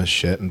dumbest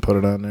shit and put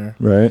it on there.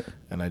 Right.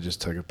 And I just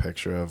took a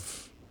picture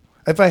of.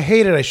 If I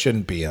hate it, I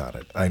shouldn't be on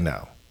it. I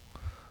know,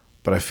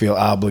 but I feel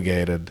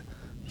obligated,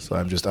 so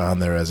I'm just on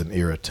there as an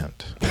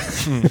irritant.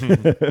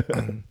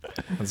 And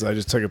so I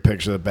just took a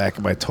picture of the back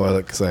of my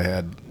toilet because I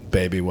had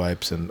baby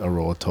wipes and a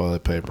roll of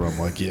toilet paper. I'm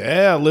like,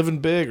 yeah, living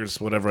big, or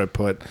just whatever I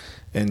put.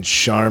 And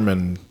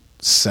Charmin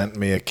sent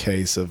me a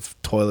case of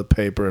toilet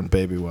paper and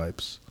baby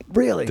wipes.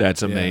 Really?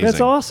 That's amazing.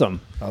 That's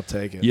awesome. I'll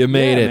take it. You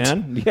made Yeah, it.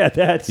 man.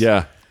 Yeah,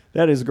 Yeah.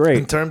 that is In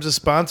great. terms of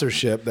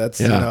sponsorship, that's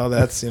Yeah.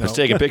 that's I was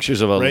taking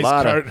pictures of a race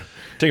lot cart. of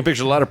taking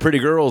pictures of a lot of pretty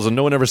girls, and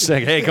no one ever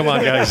saying, "Hey, come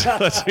on, guys,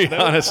 let's be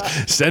honest.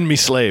 Send me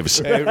slaves."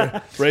 Hey,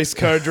 race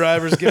car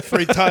drivers get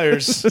free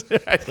tires.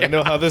 I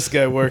know how this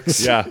guy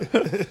works. Yeah.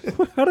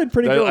 How did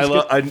pretty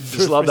girls I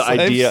just love the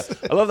slaves? idea.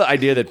 I love the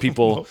idea that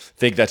people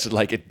think that's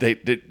like it. They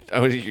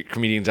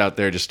comedians out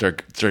there just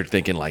start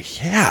thinking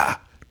like, yeah,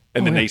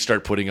 and then they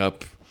start putting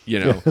up.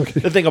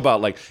 The thing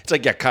about it's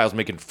like, yeah, Kyle's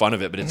making fun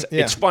of it, but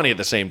it's funny at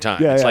the same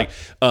time. Yeah, it's yeah.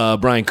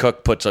 like Brian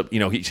Cook puts up,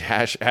 he's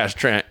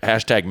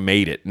hashtag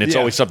made it, and it's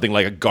always something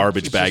like a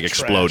garbage bag just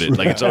exploded. trash.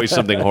 Like it's always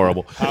something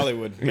horrible.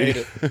 Hollywood made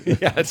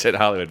it. Yeah, that's it.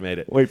 Hollywood made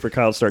it. Wait for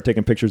Kyle to start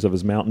taking pictures of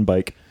his mountain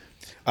bike.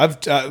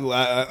 I've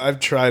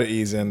tried to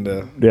ease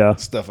into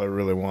stuff I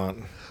really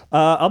want.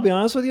 I'll be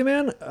honest with you,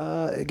 man.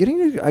 I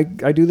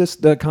do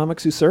the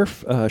Comics Who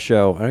Surf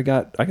show. I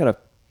got a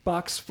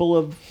box full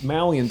of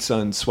Maui and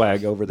Sons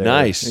swag over there.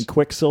 Nice. And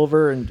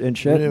Quicksilver and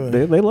shit.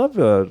 Really? They love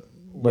let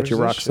Where's you this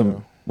rock some.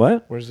 show?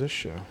 What? Where's this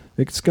show?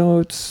 What's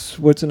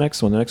the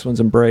next one? The next one's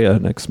in Brea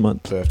next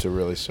month. Do I have to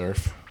really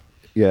surf?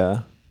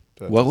 Yeah.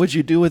 What would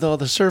you do with all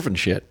the surfing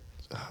shit?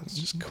 It's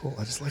just cool.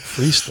 I just like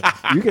free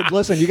stuff. You could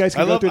listen. You guys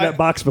can go through that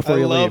box before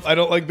you leave. I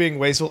don't like being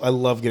wasteful. I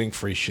love getting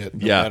free shit,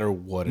 no matter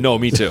what. No,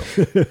 me too.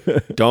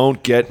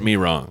 Don't get me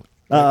wrong.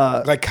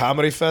 Like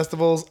comedy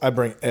festivals, I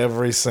bring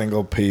every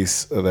single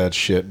piece of that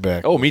shit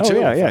back. Oh, me too.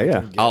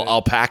 yeah.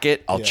 I'll pack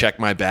it. I'll check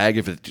my bag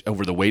if it's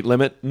over the weight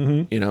limit.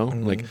 You know,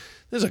 like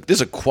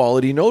there's a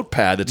quality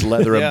notepad that's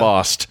leather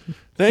embossed.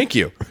 Thank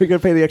you. Are you going to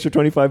pay the extra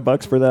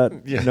 $25 for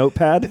that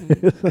notepad?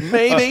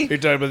 Maybe. You're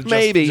talking about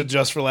Maybe.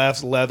 just for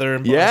laughs, leather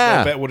and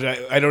Yeah. which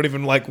I don't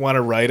even want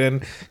to write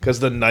in because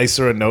the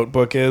nicer a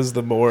notebook is,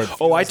 the more.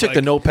 I took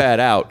the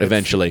notepad out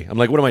eventually. I'm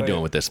like, what am I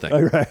doing with this thing?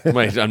 Am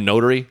I a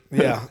notary?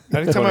 Yeah.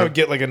 Anytime I would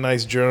get like a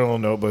nice journal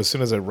notebook, as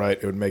soon as I write,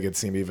 it would make it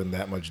seem even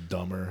that much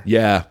dumber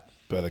Yeah.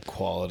 by the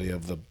quality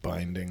of the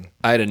binding.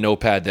 I had a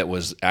notepad that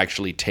was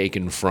actually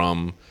taken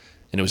from,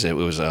 and it was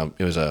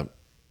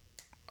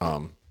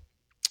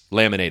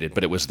laminated,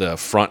 but it was the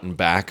front and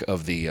back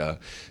of the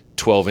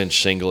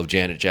 12-inch single of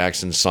Janet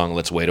Jackson's song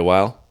 "Let's Wait a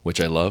While," which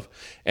I love.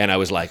 And I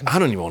was like, I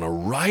don't even want to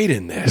write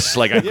in this.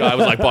 Like I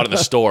was like bought in the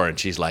store, and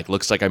she's like,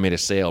 looks like I made a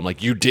sale. I'm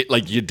like, you did.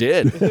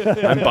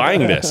 I'm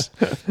buying this.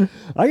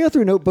 I go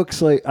through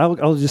notebooks like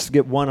I'll just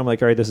get one. I'm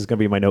like, all right, this is going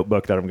to be my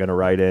notebook that I'm going to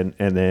write in,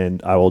 and then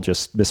I will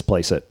just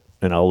misplace it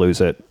and I'll lose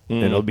it,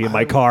 and it'll be in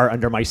my car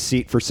under my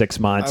seat for 6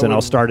 months, and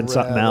I'll start in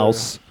something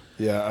else.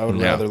 Yeah, I would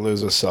rather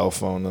lose a cell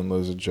phone than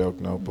lose a joke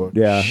notebook.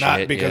 Yeah.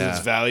 Not because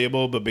it's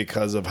valuable, but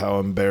because of how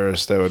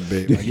embarrassed I would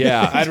be. Like,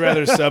 Yeah. I'd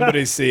rather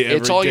somebody see every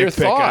It's all your dick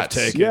pic I've thoughts.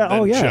 taken Yeah, than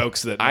oh, yeah.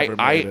 jokes that never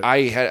made it.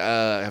 I had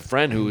a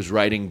friend who was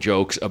writing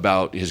jokes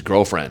about his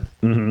girlfriend,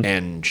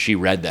 and she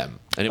read them,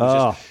 and it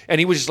was and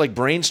he was just like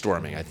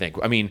brainstorming. I think.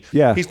 I mean,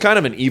 he's kind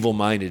of an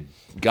evil-minded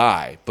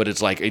guy, but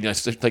it's like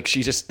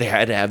they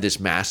had to have this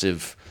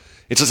massive.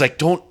 It's just like,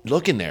 don't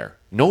look in there.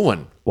 No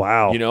one.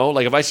 Wow. You know,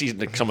 like if I see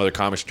like some other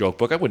comics joke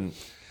book, I wouldn't.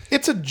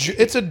 It's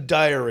a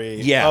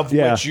diary of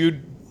which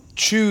you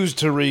choose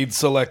to read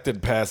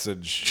selected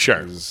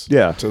passages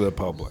to the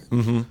public.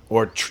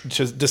 Or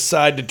just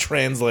decide to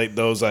translate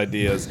those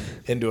ideas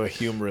into a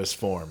humorous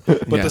form.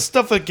 But the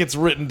stuff that gets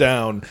written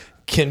down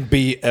can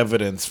be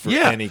evidence for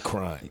any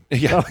crime.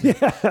 Yeah.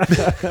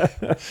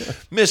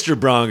 Mr.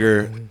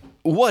 Braunger,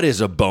 what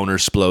is a boner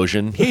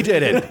explosion? He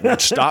did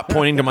it. Stop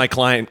pointing to my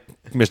client,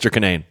 Mr.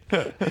 Kinane.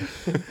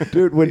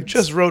 Dude, when You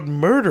just wrote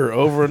murder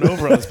over and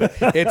over on this page.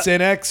 It's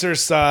an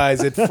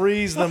exercise. It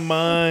frees the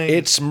mind.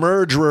 It's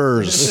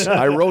murderers.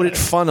 I wrote it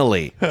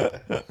funnily.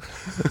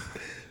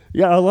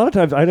 Yeah, a lot of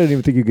times I don't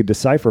even think you could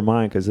decipher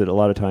mine because a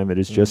lot of time it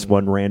is just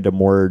one random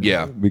word.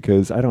 Yeah.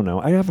 Because I don't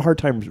know. I have a hard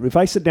time. If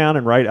I sit down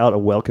and write out a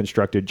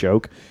well-constructed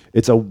joke,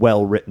 it's a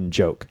well-written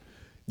joke.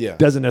 Yeah.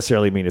 Doesn't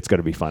necessarily mean it's going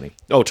to be funny.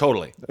 Oh,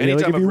 totally. You know,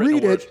 like, Anytime if you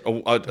I've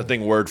written read a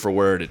thing word for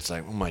word, it's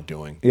like, what am I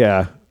doing?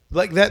 Yeah.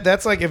 Like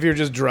that's like if you're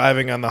just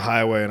driving on the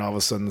highway and all of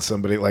a sudden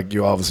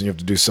you have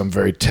to do some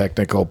very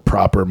technical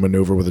proper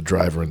maneuver with a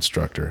driver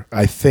instructor.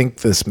 I think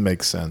this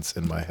makes sense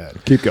in my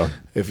head. Keep going.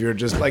 If you're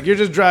just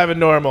driving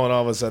normal and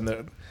all of a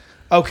sudden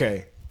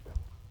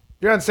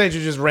you're on stage,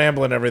 you're just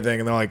rambling everything,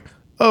 and they're like,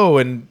 oh,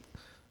 and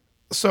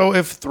so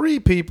if 3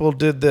 people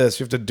did this,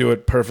 you have to do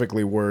it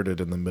perfectly worded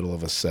in the middle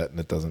of a set, and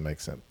it doesn't make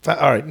sense. All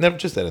right, never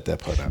just edit that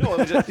part out. You know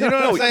what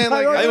I'm saying?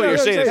 Like, I know what you're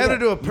saying. how to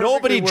do a perfectly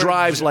Nobody worded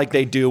drives joke. like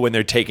they do when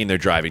they're taking their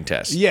driving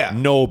test. Yeah.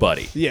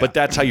 Nobody. Yeah. But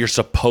that's how you're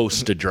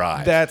supposed to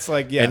drive. That's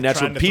like and that's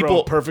trying what to throw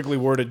people a perfectly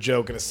worded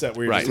joke in a set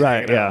where you're just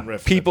Right. hanging out and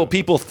riffing.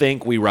 People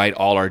think we write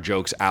all our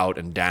jokes out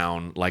and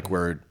down like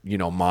we're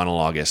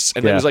monologists,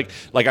 and it was like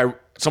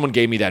someone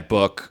gave me that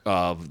book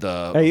of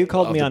the. Hey, you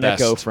called me the on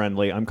best.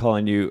 eco-friendly. I'm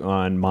calling you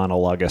on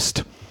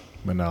monologist.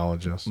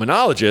 Monologist.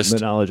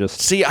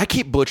 Monologist. See, I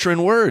keep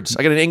butchering words.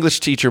 I got an English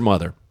teacher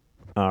mother.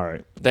 All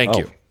right. Thank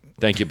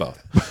you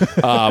both.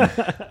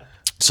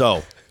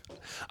 So,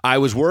 I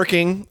was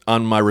working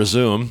on my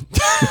resume.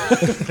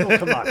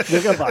 Come on.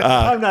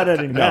 I'm not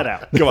editing that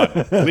out. Come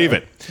on, leave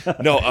it.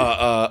 No,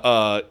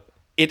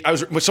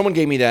 someone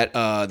gave me that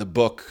the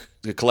book,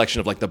 the collection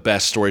of like the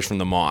best stories from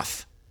the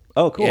Moth.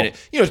 Oh, cool. And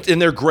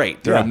and they're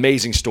great. They're Yeah.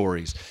 amazing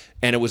stories.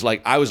 And it was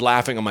like I was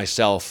laughing at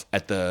myself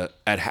at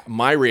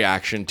my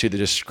reaction to the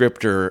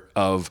descriptor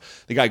of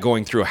the guy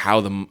going through how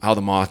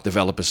the Moth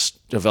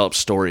develops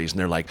stories, and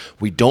they're like,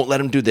 we don't let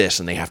them do this,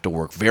 and they have to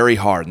work very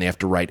hard, and they have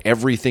to write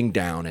everything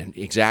down and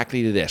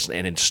exactly to this.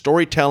 And in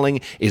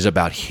storytelling is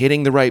about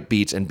hitting the right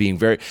beats and being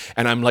very.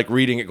 And I'm like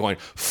reading it, going,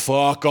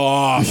 "Fuck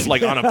off!"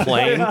 like on a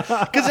plane,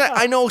 because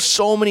I know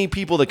so many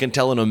people that can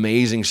tell an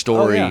amazing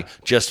story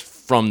just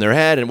from their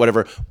head and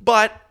whatever,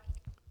 but.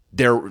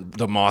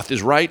 The Moth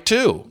is right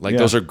too. Like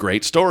those are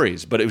great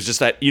stories, but it was just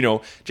that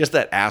just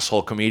that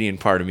asshole comedian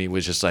part of me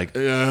was just like,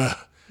 ugh.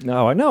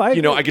 No, I know.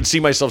 I could see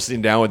myself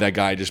sitting down with that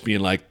guy, just being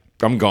like,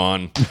 I'm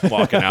gone,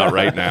 walking out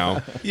right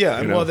now.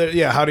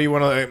 Yeah, how do you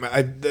want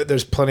to?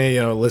 There's plenty,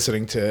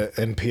 listening to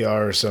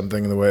NPR or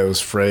something, the way it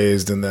was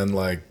phrased, and then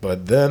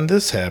but then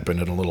this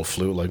happened in a little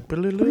flute, like.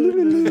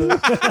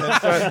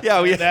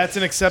 That's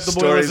an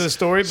acceptable way to a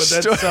story, but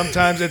then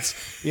sometimes it's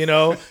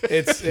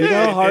it's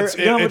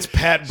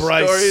Pat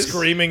Bryce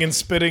screaming and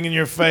spitting in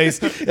your face,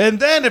 and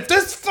then if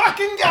this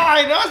fucking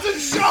guy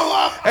doesn't show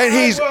up, and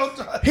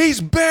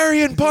he's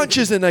burying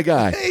punches in that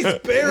guy. He's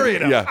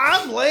burying him. Yeah.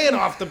 I'm laying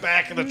off the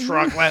back of the truck.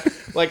 truck.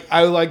 Like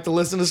I like to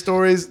listen to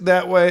stories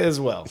that way as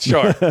well.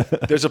 Sure,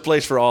 there's a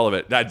place for all of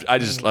it. I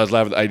was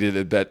laughing. I did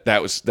it.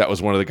 That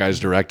was one of the guys'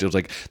 directives.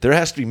 Like there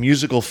has to be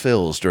musical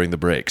fills during the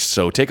breaks.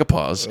 So take a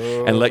pause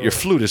and let your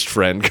flutist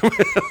friend come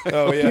in.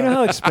 Oh yeah. You know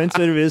how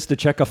expensive it is to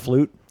check a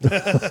flute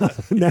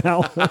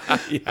now?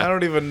 I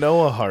don't even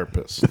know a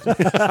harpist.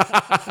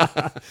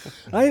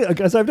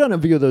 Because I've done a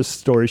few of those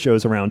story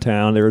shows around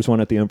town. There was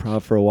one at the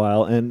Improv for a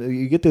while, and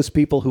you get those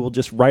people who will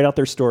just write out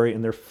their story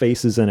and their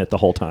face is in it the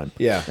whole time.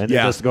 Yeah. And they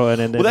just go in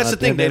and Well, that's the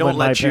thing. They don't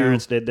let you.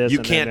 You You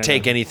can't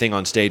take anything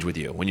on stage with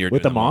you when you're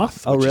With doing the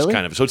moth? Oh, which is really?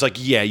 kind of so. It's like,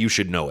 yeah, you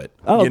should know it.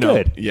 Oh, you know?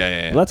 good.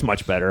 Yeah. Well, that's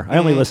much better. I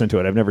only listen to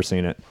it. I've never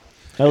seen it.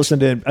 I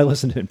listened to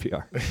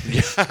NPR.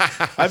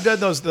 I've done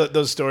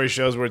those story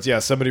shows where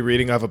it's somebody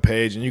reading off a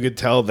page and you could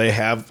tell they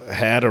have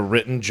had a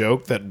written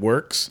joke that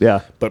works.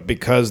 Yeah. But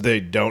because they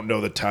don't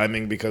know the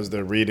timing because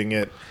they're reading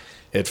it,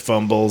 it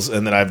fumbles.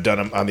 And then I've done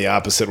them on the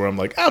opposite where I'm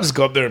like, I'll just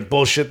go up there and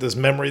bullshit this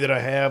memory that I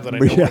have that I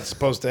know when it's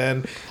supposed to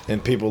end.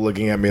 And people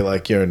looking at me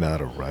like, you're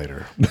not a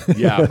writer.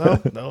 Yeah.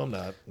 No, I'm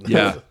not.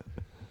 Yeah.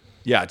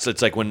 Yeah.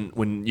 It's like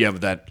when you have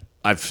that.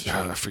 I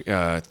think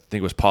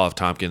it was Paul F.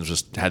 Tompkins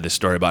just had this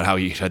story about how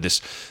he had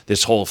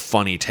this whole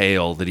funny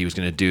tale that he was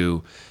going to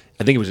do.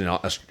 I think it was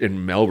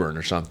in Melbourne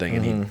or something,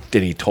 and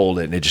he told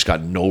it, and it just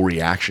got no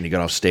reaction. He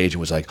got off stage and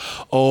was like,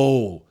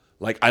 "Oh,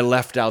 like I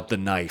left out the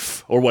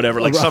knife or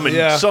whatever, like some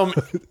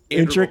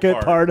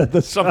Intricate part of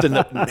the something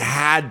that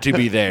had to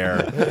be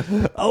there."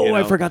 Oh,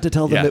 I forgot to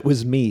tell them Yeah. it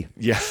was me.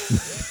 Yeah.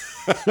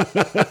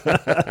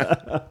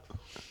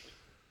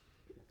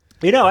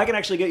 I can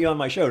actually get you on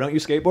my show. Don't you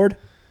skateboard?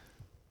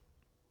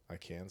 I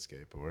can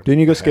skateboard. Didn't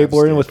you go I have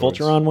skateboarding with skateboards.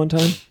 Fulcheron one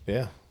time?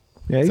 Yeah.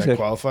 Yeah, Does that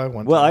qualify?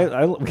 Well,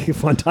 I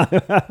one time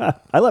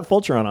I let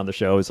Fulcheron on the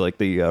show as like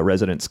the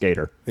resident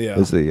skater. Yeah.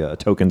 As the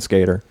token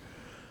skater.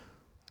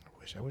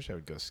 I wish I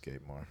would go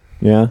skate more.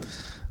 Yeah.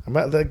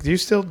 Do you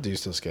still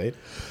skate?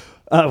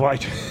 Well,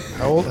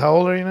 How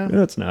old are you now?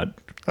 that's not.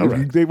 All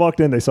right. They walked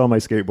in, they saw my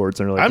skateboards,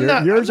 and they're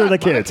like, yours I'm are the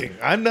not kids. mocking.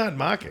 I'm not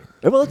mocking.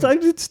 Well,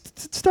 it's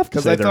tough to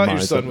Because say I they're thought mine,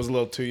 your so- son was a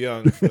little too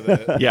young for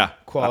the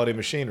quality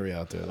machinery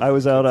out there. I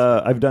was out.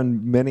 I've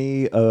done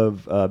many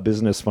of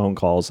business phone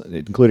calls,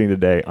 including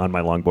today, on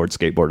my longboard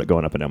skateboard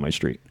going up and down my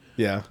street.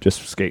 Yeah.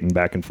 Just skating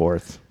back and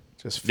forth.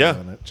 Just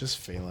feeling it. Just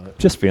feeling it.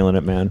 Just feeling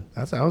it, man.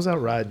 I was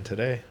out riding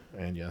today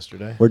and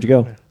yesterday. Where'd you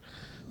go?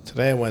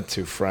 Today I went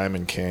to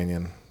Fryman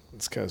Canyon.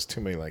 It's because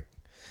too many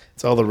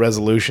it's all the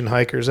resolution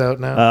hikers out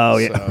now. Oh,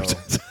 yeah.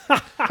 So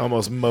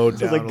almost mowed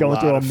down. like going a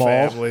to lot a of mall?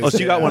 families. Oh, so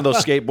you got one of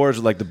those skateboards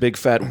with like the big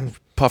fat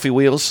puffy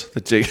wheels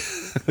that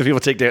people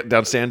take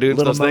down sand dunes.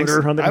 Little those things.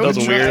 motor on the I would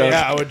those try, weirdos.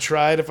 I would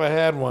try it if I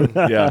had one.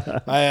 Yeah.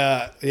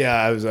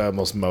 I was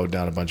almost mowed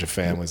down a bunch of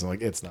families. I'm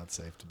like, it's not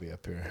safe to be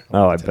up here.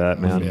 Oh, I bet,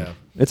 man. Yeah.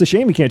 It's a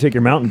shame you can't take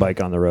your mountain bike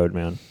on the road,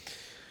 man.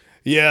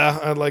 Yeah,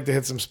 I'd like to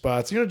hit some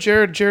spots.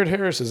 Jared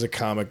Harris is a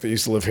comic that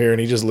used to live here,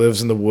 and he just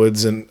lives in the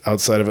woods and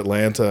outside of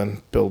Atlanta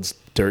and builds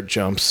dirt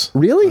jumps.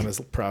 Really? On his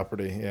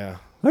property, yeah.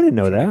 I didn't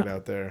know Get that.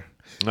 out there.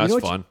 That's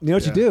fun. You know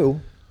what you do?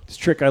 This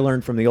trick I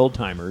learned from the old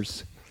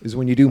timers is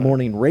when you do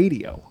morning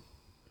radio.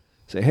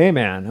 Say, hey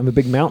man, I'm a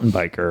big mountain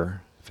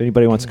biker. If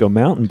anybody wants to go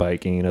mountain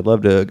biking, I'd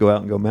love to go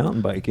out and go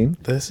mountain biking.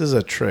 This is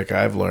a trick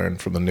I've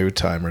learned from the new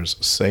timers.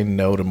 Say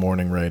no to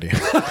morning radio.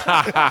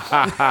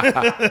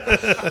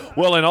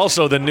 Well, and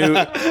also the new.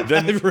 I'll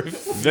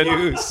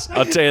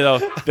tell you though,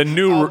 the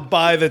new. I'll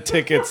buy the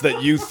tickets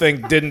that you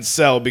think didn't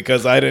sell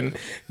because I didn't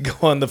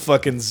go on the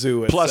fucking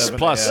zoo at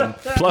 7 a.m.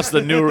 Plus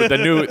the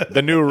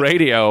new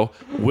radio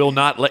will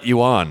not let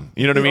you on.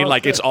 You know what I mean?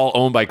 Like it's all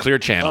owned by Clear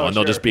Channel, and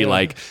they'll just be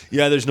like,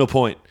 "Yeah, there's no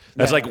point."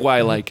 That's like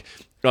why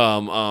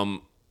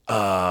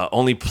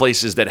only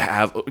places that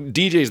have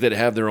DJs that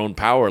have their own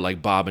power,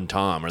 like Bob and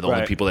Tom, are the only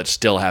Right. people that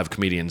still have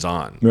comedians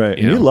on. Right.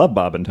 You And you know? love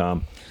Bob and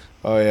Tom.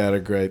 Oh yeah, they're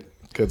great.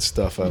 Good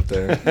stuff out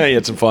there. Hey, you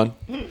had some fun.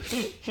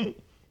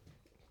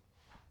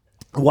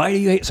 Why do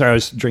you hate... Sorry, I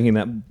was drinking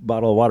that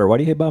bottle of water. Why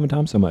do you hate Bob and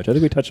Tom so much? I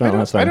think we touched on it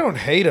last time. I don't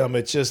hate them.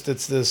 It's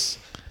this.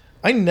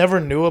 I never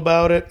knew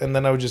about it, and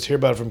then I would just hear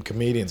about it from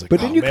comedians. Like,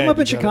 But didn't you come up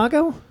in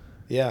Chicago?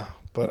 Yeah,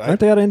 but Aren't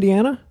they out of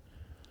Indiana?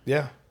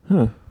 Yeah.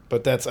 Huh.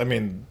 But that's. I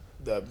mean,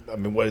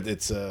 what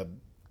it's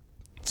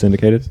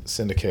Syndicated?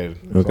 syndicated.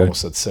 I Okay.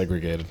 almost said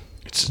segregated.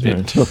 It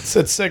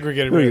Said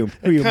segregated. Who are you,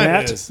 It kinda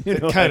Matt? is. You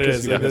know, It kind of I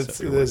is.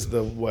 guess It is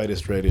the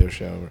whitest radio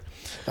show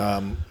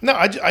ever. No,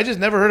 I just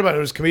never heard about it.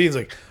 It was comedians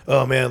like,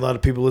 oh man, a lot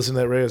of people listen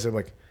to that radio. So I'm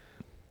like,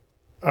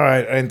 all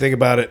right, I didn't think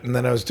about it. And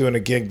then I was doing a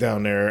gig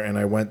down there, and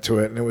I went to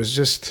it, and it was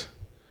just,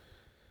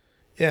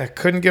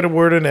 couldn't get a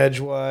word in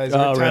edgewise.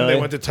 Every time really? they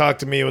went to talk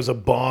to me, it was a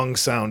bong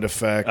sound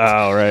effect.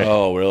 Oh, right.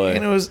 Oh, really?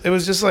 And it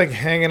was just like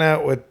hanging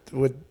out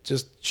with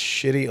just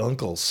shitty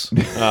uncles.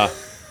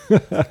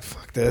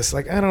 Fuck this.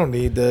 Like, I don't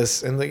need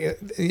this. And like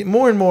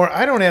more and more,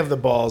 I don't have the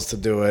balls to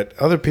do it.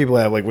 Other people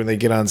have, like when they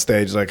get on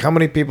stage, like, how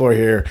many people are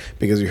here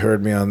because you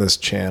heard me on this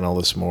channel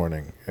this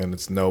morning? And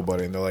it's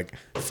nobody. And they're like,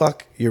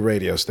 fuck your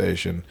radio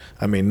station.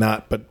 I mean,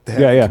 not, but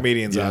having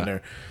comedians on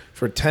there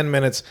for 10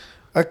 minutes.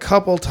 A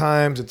couple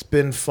times it's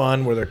been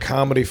fun where they're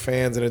comedy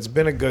fans and it's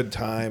been a good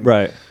time.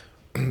 Right.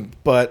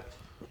 but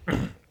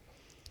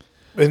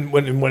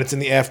when it's in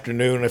the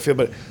afternoon, I feel.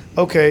 But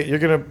okay, you're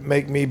gonna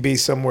make me be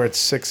somewhere at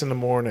 6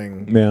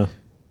 a.m. Yeah.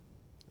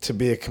 to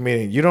be a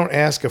comedian. You don't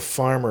ask a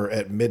farmer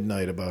at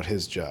midnight about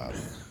his job.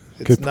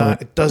 It's Good not.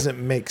 point. It doesn't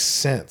make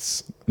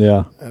sense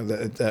Yeah.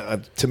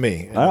 to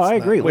me. And I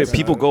it's agree. not- Wait, it's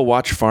people not- go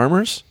watch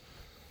farmers?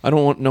 I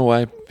don't know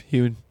why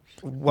he would.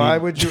 Why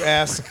would you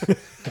ask?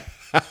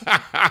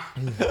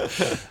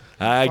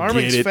 I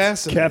Farming's get it.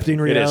 fascinating. Captain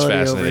It is Reality over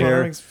fascinating. here.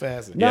 Farming's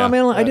fascinating. No, Yeah.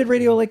 man, I did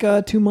radio like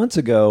 2 months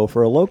ago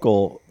for a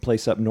local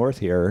place up north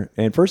here.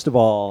 And first of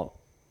all,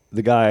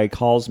 the guy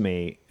calls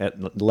me at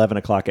 11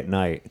 o'clock at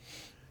night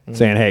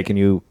saying, hey, can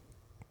you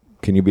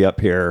be up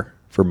here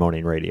for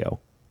morning radio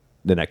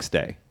the next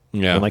day?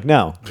 Yeah. I'm like,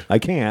 no, I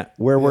can't.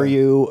 Where were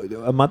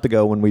you a month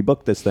ago when we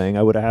booked this thing?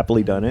 I would have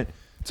happily done it.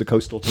 It's a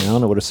coastal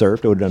town. I would have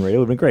surfed. I would have done radio. It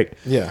would have been great.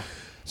 Yeah.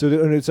 So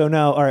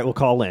now, all right, we'll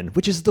call in,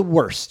 which is the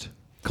worst.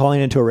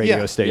 Calling into a radio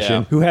Yeah. station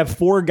Yeah. who have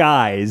 4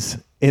 guys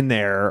in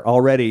there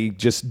already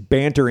just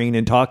bantering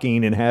and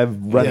talking and have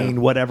running Yeah.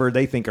 whatever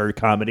they think are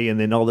comedy, and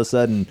then all of a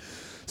sudden,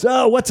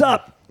 so what's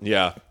up?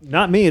 Yeah.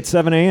 Not me. It's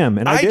 7 a.m.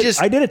 And I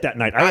I did it that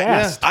night. I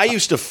asked. I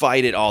used to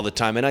fight it all the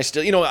time, and I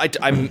still,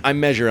 I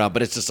measure out,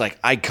 but it's just like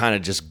I kind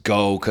of just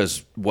go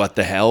because what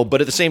the hell. But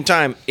at the same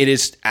time, it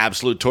is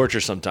absolute torture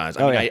sometimes.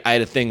 I mean, yeah. I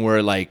had a thing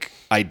where like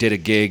I did a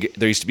gig.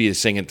 There used to be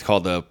this thing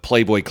called the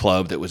Playboy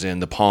Club that was in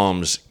the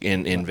Palms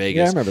in Vegas.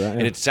 Yeah, I remember that, yeah.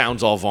 And it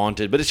sounds all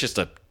vaunted, but it's just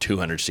a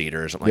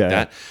 200-seater or something like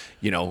Yeah,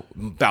 that.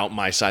 About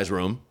my size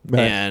room,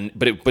 Right.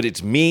 but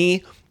it's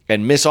me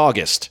and Miss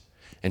August,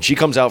 and she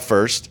comes out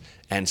first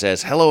and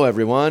says, hello,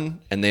 everyone.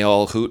 And they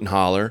all hoot and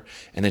holler.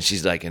 And then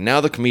she's like, and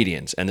now the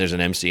comedians. And there's an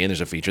MC and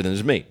there's a feature. Then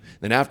there's me.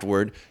 Then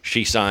afterward,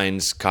 she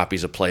signs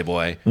copies of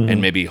Playboy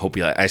and maybe hope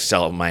I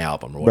sell my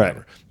album or whatever.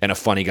 Right. And a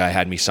funny guy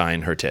had me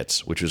sign her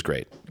tits, which was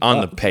great.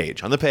 On the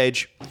page.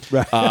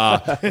 Right.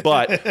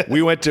 But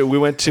we went to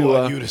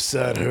Boy, you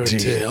decide her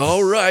tits.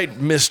 all right,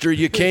 mister,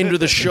 you came to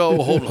the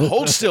show.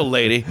 Hold still,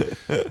 lady.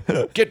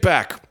 Get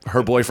back,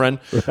 her boyfriend.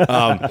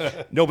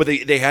 No, but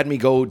they had me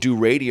go do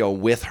radio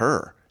with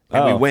her.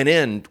 And we went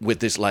in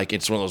with this, like,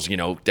 it's one of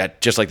those, that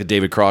just like the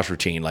David Cross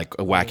routine, like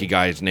a wacky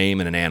guy's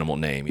name and an animal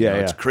name. You know,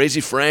 yeah. it's Crazy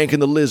Frank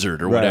and the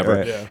Lizard or whatever.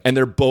 right. Yeah. And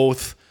they're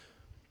both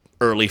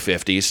early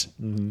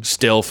 50s,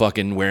 still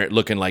fucking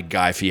looking like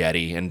Guy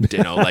Fieri and,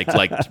 like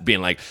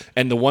being like,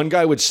 and the one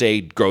guy would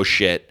say gross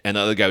shit and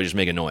the other guy would just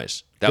make a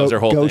noise. That was their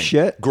whole Go thing.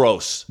 shit?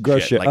 Gross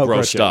Shit. like Oh, gross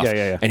gross shit. stuff.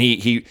 Yeah. And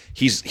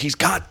he's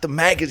got the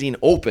magazine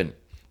open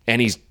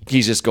and he's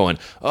just going,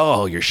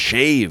 oh, you're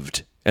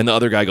shaved. And the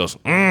other guy goes,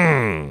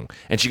 and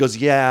she goes,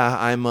 yeah,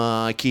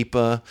 I keep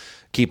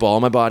all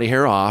my body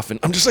hair off. And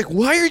I'm just like,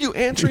 why are you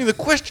answering the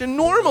question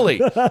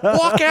normally?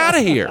 Walk out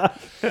of here.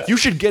 You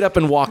should get up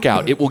and walk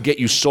out. It will get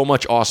you so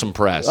much awesome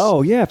press.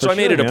 Oh, yeah, So for I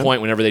made sure, it a man.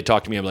 point whenever they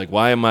talk to me, I'm like,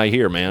 why am I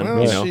here, man?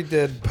 Well, she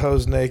did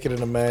pose naked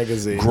in a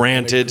magazine.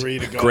 Granted, and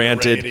agreed to go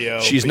granted, on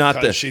radio she's not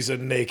because the- she's a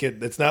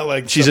naked. It's not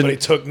like She's somebody a-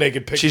 took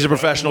naked pictures. She's a of her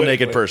professional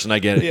naked wittingly. person. I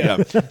get it. Yeah.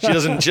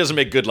 Yeah. She doesn't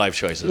make good life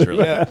choices,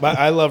 really. Yeah, but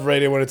I love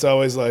radio when it's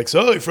always like,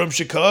 so you're from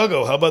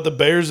Chicago. How about the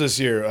Bears this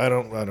year? I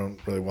don't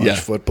really watch Yeah.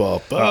 football.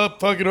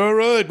 Fucking all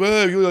right.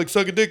 Well, you like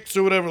sucking dicks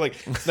or whatever. Like,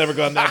 it's never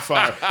gone that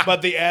far.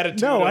 But the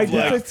attitude. No, of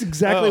that's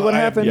exactly what I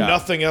have happened.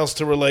 Nothing else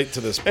to relate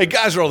to this. Hey,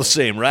 guys are all the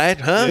same, right?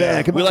 Huh?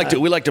 Yeah, come we on.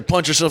 like to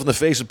punch ourselves in the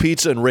face with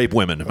pizza and rape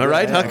women. Am I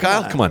right, huh,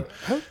 Kyle? Come on.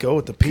 I would go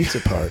with the pizza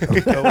part. I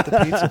would go with the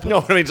pizza part. No,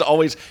 I mean it's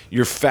always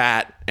you're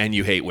fat and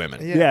you hate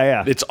women.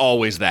 Yeah. It's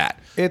always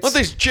that. It's- Let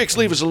these chicks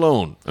leave us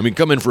alone. I mean,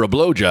 come in for a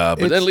blowjob, but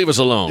then It's- leave us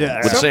alone Yeah.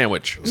 with a Some-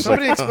 sandwich. It's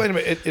Somebody like, explain to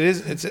me.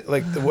 It's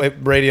like the way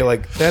radio,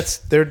 like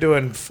they're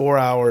doing 4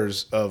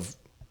 hours of,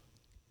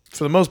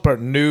 for the most part,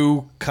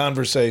 new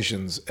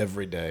conversations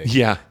every day.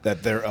 Yeah.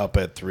 that they're up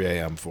at 3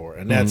 a.m. for,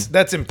 and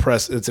that's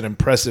impressive. It's an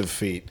impressive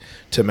feat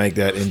to make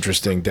that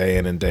interesting day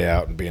in and day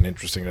out, and be an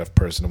interesting enough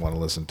person to want to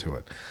listen to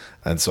it.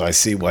 And so I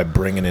see why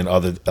bringing in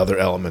other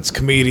elements,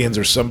 comedians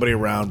or somebody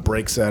around,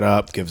 breaks that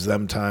up, gives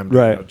them time to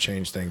Right.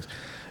 change things.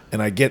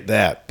 And I get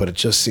that, but it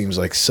just seems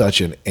like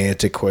such an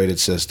antiquated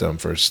system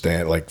for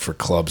for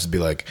clubs to be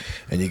like,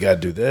 and you got to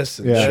do this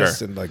and Yeah. this,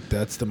 Sure. and like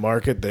that's the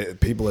market.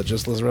 People that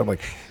just listen around,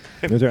 like,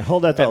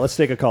 Hold that thought. Let's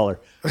take a caller.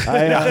 go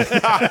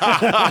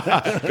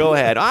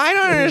ahead. I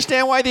don't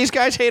understand why these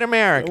guys hate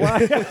America.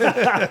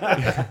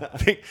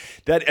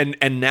 That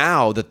and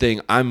now the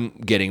thing I'm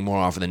getting more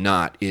often than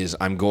not is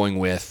I'm going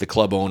with the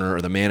club owner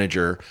or the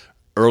manager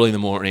early in the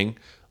morning,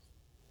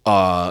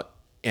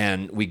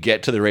 and we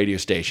get to the radio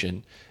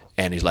station,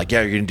 and he's like,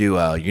 "Yeah, you can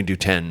do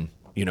 10,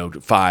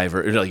 5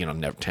 or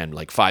never 10,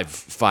 like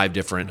five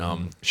different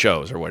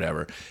shows or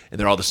whatever, and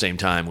they're all the same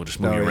time. We'll just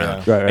move you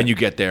around, Right. and you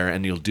get there,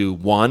 and you'll do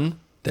one."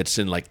 That's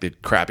in like the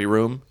crappy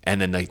room, and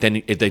then then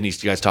you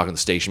guys talking to the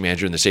station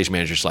manager, and the station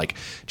manager's like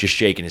just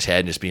shaking his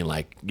head and just being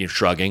like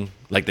shrugging,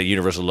 like the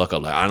universal look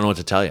of like I don't know what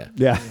to tell you.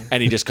 Yeah.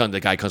 And the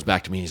guy comes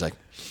back to me, and he's like,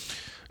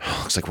 oh,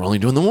 looks like we're only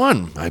doing the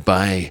one. I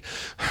buy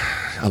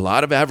a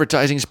lot of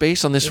advertising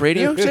space on this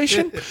radio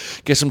station.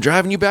 Guess I'm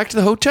driving you back to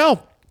the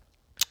hotel.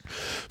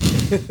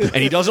 and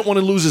he doesn't want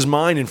to lose his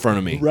mind in front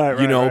of me,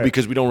 Right.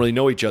 because we don't really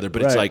know each other.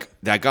 But it's Right. like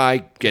that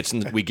guy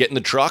we get in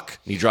the truck,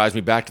 and he drives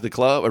me back to the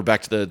club or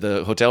back to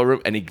the hotel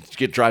room, and he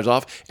drives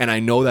off, and I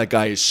know that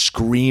guy is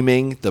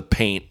screaming the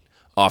paint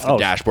off the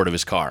dashboard of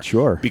his car.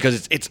 Sure.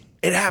 Because it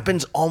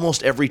happens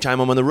almost every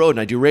time I'm on the road and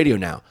I do radio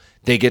now.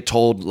 They get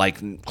told like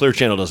Clear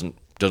Channel doesn't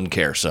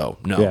care, so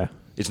no. Yeah.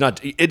 It's not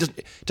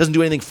it doesn't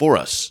do anything for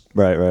us.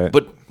 Right.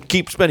 But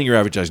keep spending your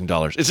advertising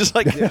dollars. It's just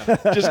like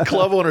just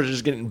club owners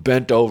just getting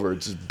bent over.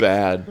 It's just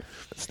bad.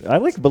 I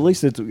like, but at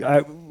least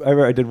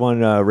I did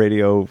one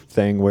radio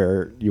thing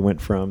where you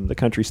went from the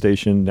country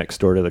station next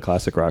door to the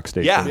classic rock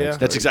station. Yeah.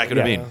 That's exactly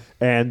what I mean.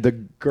 And the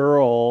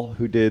girl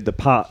who did the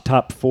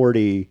top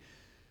 40,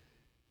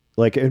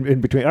 like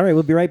in between. All right,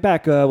 we'll be right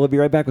back. We'll be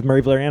right back with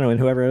Murray Valeriano and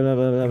whoever. Blah,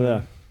 blah, blah,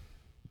 blah.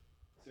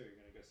 So you're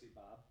gonna go see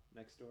Bob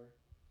next door?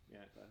 Yeah,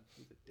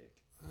 he's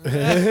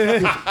a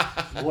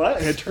dick. What?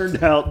 And it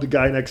turned out the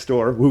guy next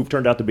door, who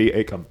turned out to be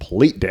a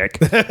complete dick,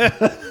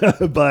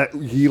 but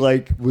he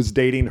was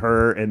dating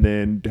her and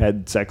then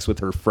had sex with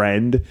her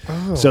friend.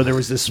 Oh. So there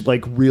was this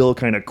real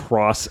kind of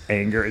cross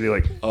anger. And they're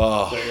like,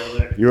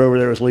 you were over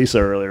there with Lisa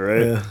earlier,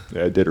 right?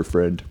 Yeah, I did her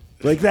friend.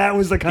 That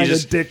was the kind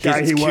of dick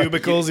guy he was.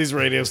 Cubicles, these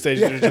radio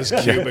stations are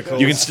just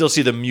cubicles. You can still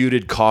see the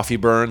muted coffee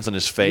burns on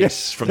his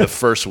face from the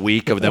first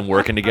week of them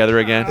working together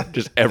again,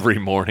 just every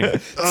morning.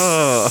 And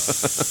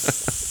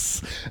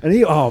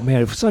it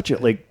was such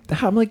a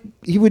I'm like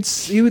he would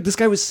this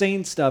guy was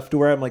saying stuff to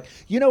where I'm like,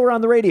 we're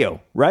on the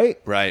radio, right?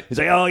 Right. He's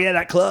like, oh yeah,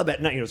 that club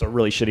at night. It was a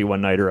really shitty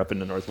one nighter up in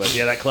the Northwest.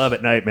 Yeah, that club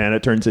at night, man.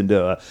 It turns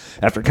into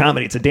after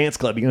comedy, it's a dance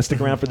club. You gonna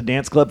stick around for the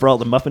dance club for all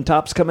the muffin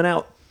tops coming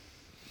out?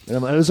 And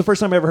it was the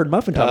first time I ever heard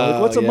muffin top. I'm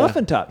like, what's a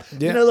muffin top?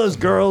 Yeah. You know those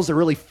girls are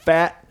really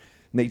fat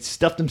and they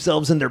stuff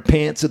themselves in their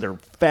pants and their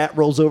fat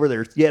rolls over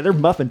they're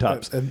muffin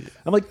tops. I'm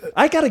like,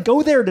 I gotta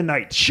go there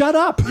tonight. Shut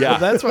up. Yeah.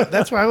 Well,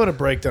 that's why I want to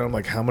break down. I'm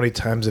like, how many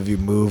times have you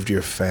moved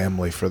your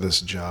family for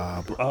this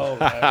job? Oh,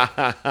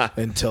 right.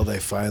 Until they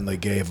finally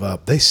gave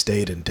up. They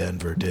stayed in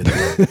Denver, didn't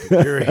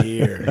they? You're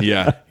here.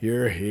 Yeah.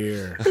 You're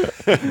here.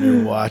 And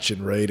you're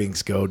watching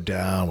ratings go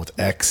down with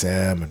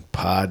XM and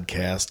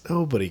podcast.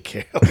 Nobody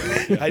cares.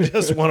 I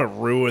just want to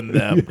ruin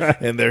them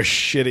and their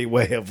shitty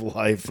way of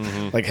life.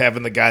 Mm-hmm. Like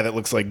having the guy that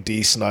looks like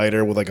D.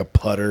 Snyder with a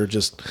putter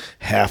just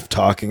half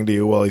talking to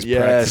you while he's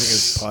practicing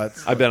his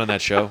putts. I've been on that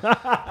show.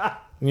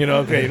 You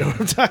know what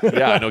I'm talking about.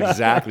 Yeah, I know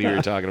exactly what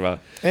you're talking about.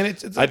 And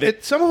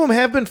some of them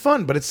have been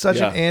fun, but it's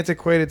such an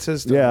antiquated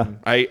system. Yeah.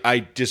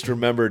 I just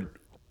remembered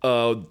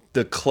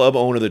the club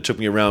owner that took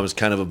me around was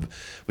kind of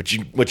what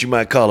you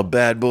might call a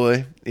bad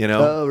boy,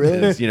 Oh,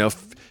 really?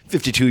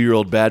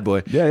 52-year-old bad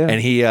boy. Yeah. And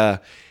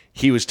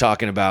he was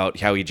talking about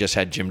how he just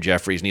had Jim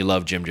Jeffries and he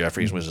loved Jim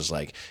Jeffries and was just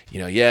like,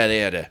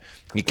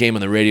 he came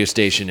on the radio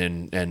station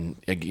and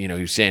he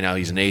was saying how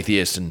he's an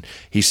atheist and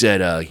he said,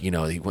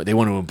 they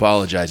want to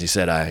apologize. He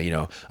said,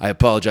 I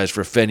apologize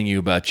for offending you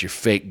about your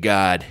fake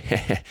God.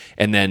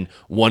 And then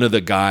one of the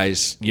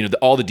guys,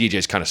 all the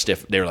DJs kind of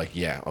stiff. They were like,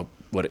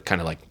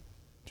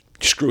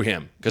 screw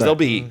him. Because they'll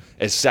be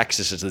as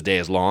sexist as the day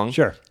is long.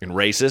 Sure. And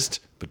racist,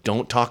 but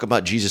don't talk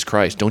about Jesus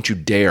Christ. Don't you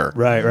dare.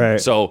 Right.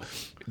 So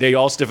they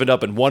all stiffened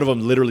up and one of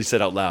them literally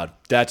said out loud,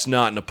 that's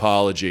not an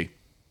apology.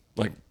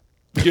 Like,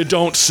 you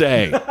don't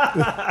say.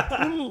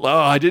 Oh,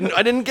 I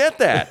didn't get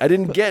that. I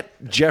didn't get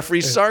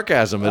Jeffrey's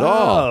sarcasm at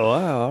all. Oh,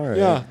 wow. All right.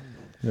 Yeah.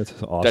 That's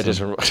awesome. That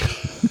just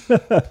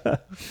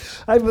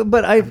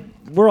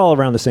we're all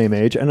around the same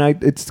age, and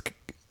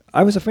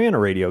I was a fan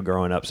of radio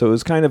growing up, so it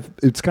was kind of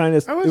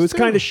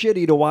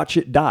shitty to watch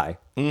it die.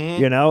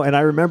 Mm-hmm. And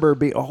I remember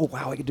being, oh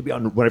wow, I get to be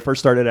on when I first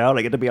started out.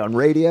 I get to be on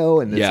radio,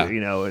 and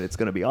and it's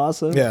going to be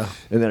awesome. Yeah.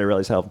 And then I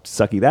realized how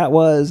sucky that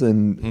was,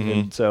 and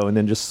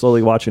then just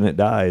slowly watching it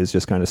die is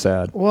just kind of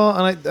sad. Well,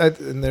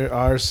 and there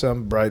are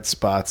some bright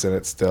spots in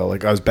it still.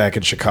 Like I was back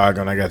in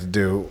Chicago, and I got to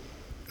do.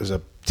 There's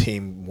a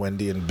team,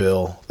 Wendy and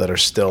Bill, that are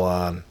still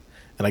on.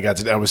 And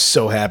I was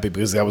so happy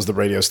because that was the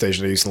radio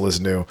station I used to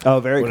listen to. Oh,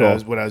 very cool.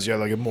 When I was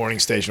young, like a morning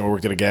station. I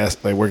worked at a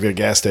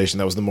gas station.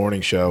 That was the morning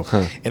show,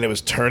 and it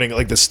was turning.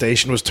 Like the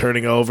station was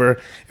turning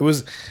over. It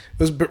was.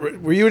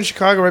 Were you in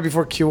Chicago right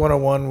before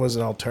Q101 was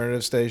an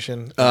alternative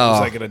station? It was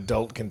like an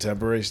adult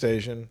contemporary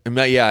station.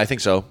 Yeah, I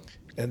think so.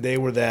 And they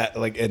were that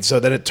and so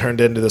then it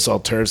turned into this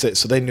alternative station.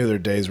 So they knew their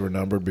days were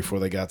numbered before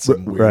they got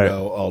some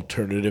weirdo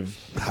alternative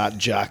hot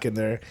jock in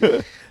there.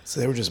 So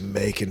they were just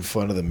making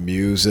fun of the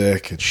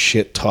music and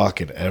shit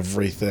talking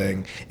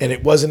everything. And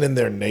it wasn't in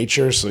their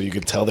nature, so you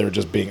could tell they were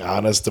just being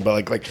honest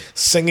about like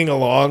singing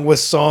along with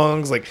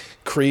songs like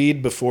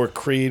Creed before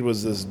Creed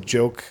was this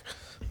joke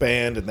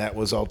band and that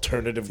was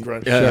alternative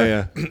grunge.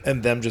 Yeah.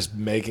 And them just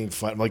making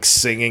fun, like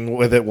singing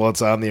with it while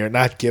it's on the air,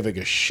 not giving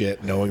a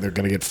shit, knowing they're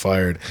going to get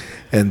fired.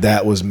 And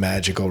that was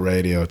magical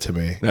radio to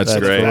me. That's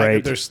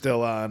great. They're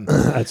still on.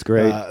 That's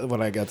great.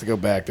 When I got to go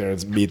back there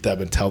and meet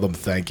them and tell them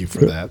thank you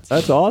for that.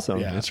 That's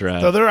awesome. Yeah. That's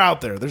right. So they're out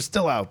there. They're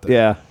still out there.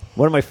 Yeah.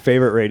 One of my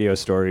favorite radio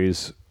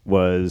stories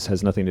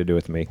has nothing to do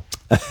with me.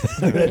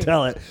 I'm going to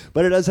tell it.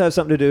 But it does have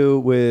something to do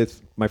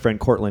with my friend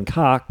Cortland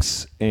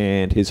Cox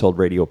and his old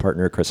radio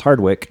partner, Chris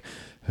Hardwick,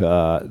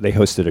 They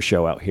hosted a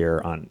show out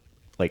here on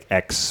like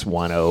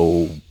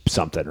X10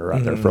 something or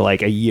other for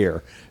like a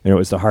year, and it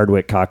was the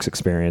Hardwick Cox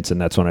Experience, and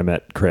that's when I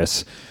met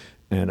Chris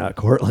and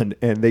Cortland.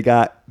 And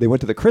they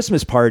went to the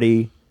Christmas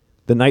party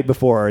the night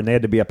before, and they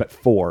had to be up at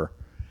 4.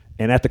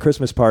 And at the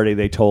Christmas party,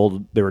 they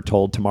were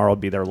told tomorrow would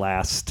be their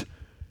last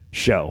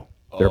show.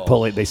 They're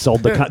pulling. They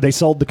sold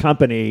the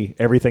company.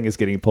 Everything is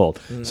getting pulled.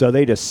 So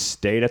they just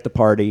stayed at the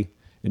party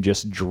and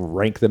just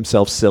drank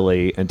themselves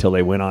silly until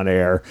they went on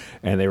air,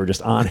 and they were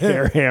just on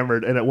air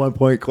hammered. And at one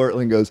point,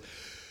 Cortland goes,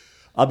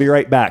 "I'll be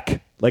right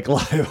back." Like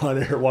live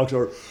on air, walks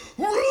over.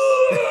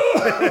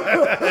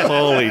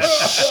 Holy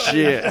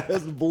shit!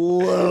 Just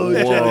blows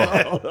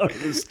all over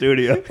the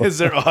studio. Is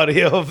there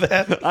audio of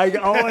that? I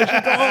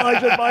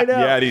should find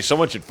out. Yeah,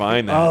 someone should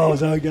find that. Oh,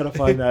 so I gotta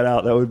find that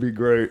out. That would be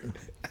great.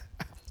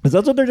 Because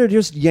that's what they're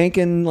just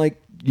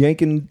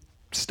yanking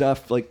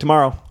stuff. Like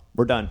tomorrow,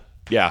 we're done.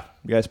 Yeah.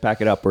 You guys pack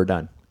it up. We're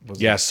done.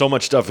 Yeah, so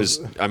much stuff is.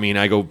 I mean,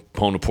 I go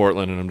home to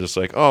Portland and I'm just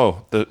like,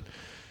 oh,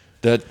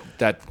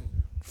 that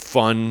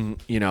fun,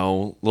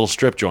 little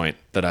strip joint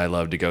that I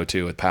love to go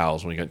to with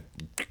pals when we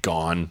get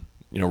gone.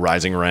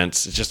 Rising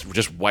rents. It's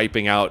just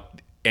wiping out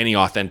any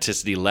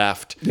authenticity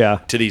left. Yeah.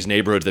 To these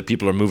neighborhoods that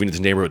people are moving to these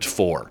neighborhoods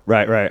for.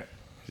 Right.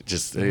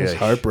 Just I was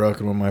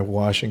heartbroken when my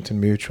Washington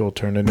Mutual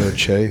turned into a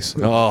Chase.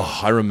 Oh,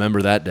 I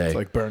remember that day. It's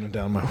like burning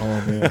down my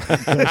home. Yeah.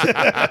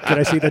 Can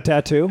I see the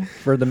tattoo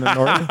for the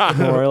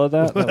memorial of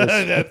that?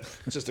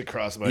 It's just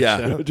across my Yeah.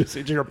 chest.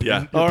 Just your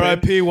Yeah.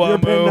 R.I.P. Your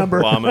pin Wamu.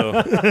 number.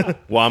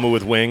 Wamu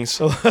with wings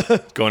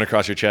going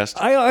across your chest.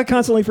 I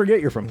constantly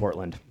forget you're from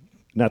Portland.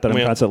 Not that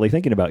I'm constantly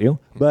thinking about you,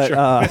 but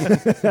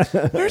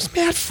Where's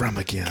Matt from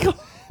again?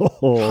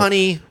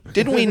 Honey,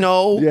 didn't we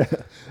know? yeah.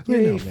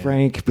 Hey,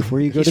 Frank, before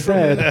you go to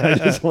bed, I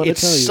just want to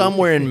It's tell you.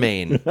 somewhere in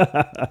Maine.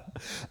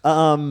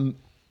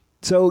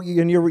 So,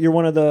 and you're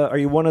one of the? Are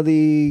you one of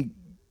the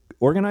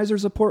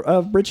organizers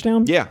of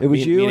Bridgetown? Yeah. it was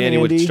me you and and Andy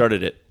Andy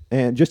started it.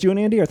 and just you and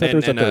Andy. I thought there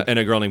was And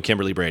a girl named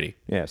Kimberly Brady.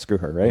 yeah, screw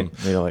her, right?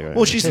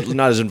 Well, she's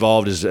not as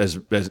involved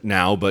as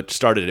now, but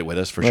started it with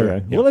us for sure.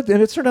 Okay. Yeah. Well,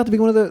 and it's turned out to be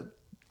one of the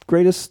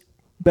greatest,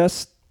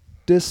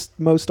 bestest,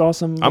 most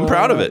awesome. I'm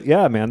proud of it.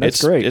 Yeah, man,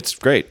 that's great. It's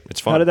great. It's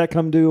fun. How did that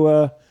come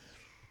to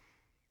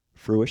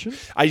fruition?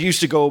 I used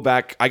to go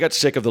back. I got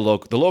sick of the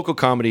local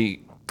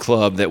comedy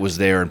club that was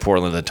there in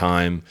Portland at the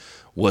time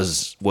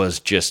was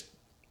just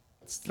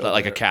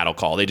like a cattle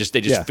call. They just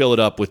fill it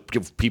up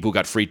with people who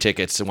got free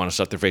tickets and want to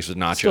stuff their face with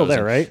nachos. Still there,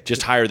 and right?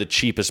 Just hire the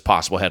cheapest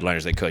possible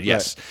headliners they could.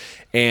 Yes,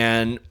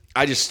 and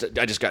I just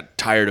got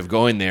tired of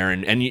going there,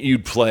 and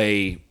you'd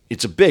play.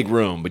 It's a big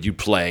room, but you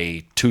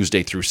play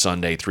Tuesday through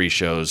Sunday, 3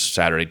 shows,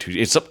 Saturday, Tuesday.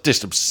 It's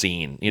just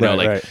obscene,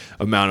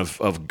 amount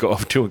of go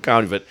to a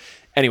comedy. But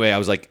anyway, I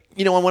was like,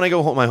 when I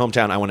go home, my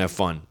hometown, I want to have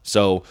fun.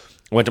 So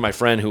I went to my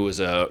friend who was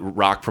a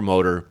rock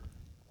promoter,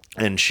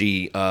 and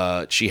she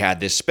had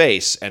this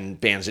space, and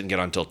bands didn't get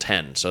on until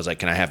 10. So I was like,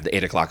 can I have the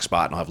 8 o'clock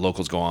spot, and I'll have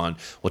locals go on.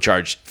 We'll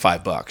charge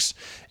 $5.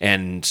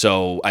 And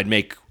so I'd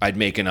make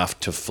enough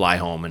to fly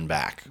home and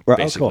back,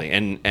 basically,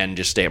 and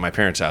just stay at my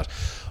parents' house.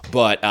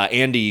 But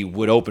Andy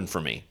would open for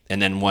me.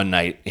 And then one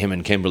night, him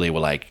and Kimberly were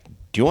like,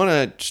 do you want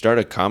to start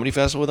a comedy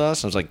festival with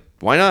us? I was like,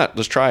 why not?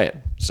 Let's try it.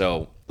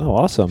 So, Oh,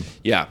 awesome.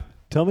 yeah.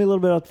 Tell me a little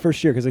bit about the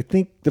first year, because I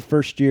think the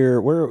first year,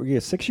 where were you,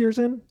 6 years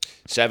in?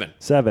 7.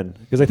 7.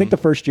 Because I think the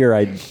first year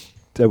I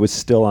was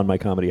still on my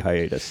comedy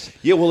hiatus.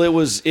 Yeah, well,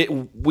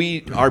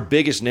 our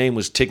biggest name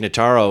was Tig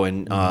Notaro,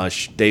 and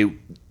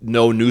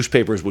no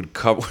newspapers would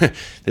cover.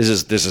 This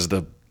is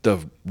the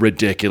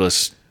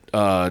ridiculous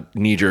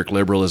knee-jerk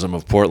liberalism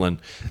of Portland.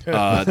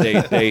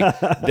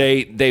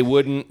 They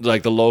wouldn't,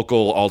 like the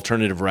local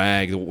alternative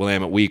rag, the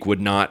Willamette Week,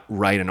 would not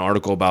write an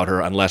article about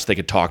her unless they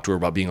could talk to her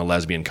about being a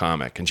lesbian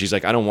comic. And she's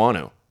like, I don't want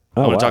to.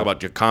 I want to talk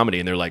about your comedy.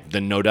 And they're like,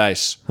 then no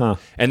dice. Huh.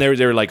 And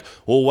they're like,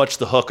 well, what's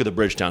the hook of the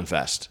Bridgetown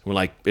Fest? We're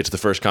like, it's the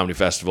first comedy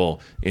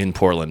festival in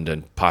Portland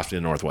and possibly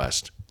the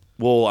Northwest.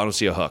 Well, I don't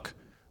see a hook.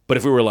 But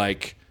if we were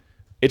like,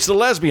 it's the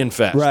lesbian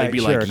fest, Right, they'd be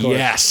sure, like, of course.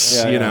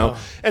 yes, Yeah.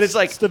 And it's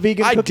like, It's the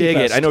vegan I cookie dig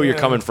fest. it. I know where you're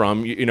coming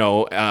from.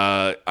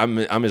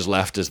 I'm as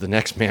left as the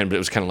next man, but it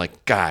was kind of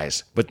like,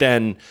 guys. But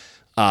then,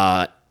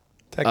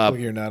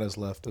 Technically, you're not as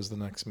left as the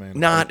next man.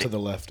 not to the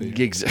left of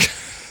you.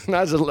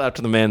 not as left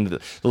to the man to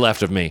the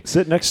left of me.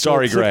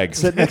 Sorry, Greg.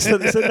 Sit next to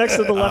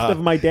the left of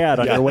my dad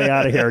on your way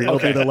out of here. You'll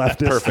be the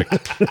leftist.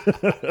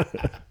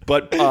 Perfect.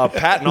 But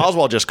Pat and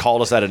Oswald just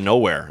called us out of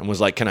nowhere and was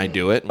like, "Can I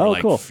do it?" And we're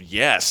like, cool.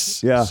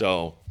 Yes. Yeah.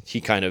 So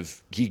he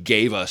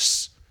gave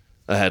us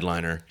a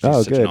headliner. She's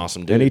Oh, such good. an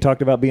awesome dude. And he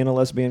talked about being a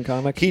lesbian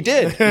comic. He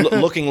did,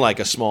 looking like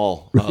a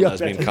small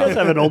lesbian He comic. does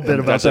have an old bit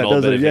about That's that, an old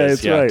doesn't bit he? of Yeah, his.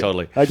 it's right.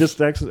 Totally. I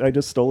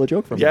just stole a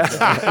joke from him.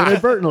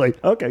 Inadvertently.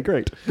 Okay,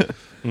 great.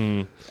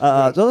 So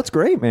that's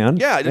great, man.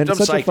 Yeah, and it's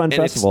such a fun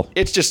festival.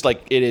 It's just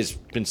like it has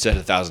been said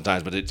 1,000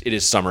 times, but it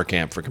is summer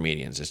camp for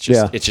comedians. It's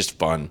just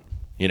fun.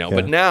 You know,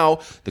 but now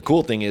the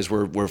cool thing is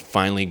we're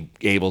finally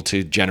able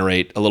to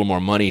generate a little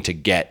more money to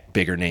get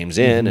bigger names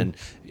in and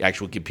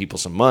actually give people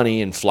some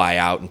money and fly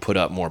out and put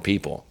up more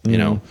people. You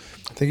know,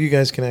 I think you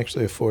guys can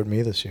actually afford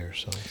me this year.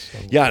 So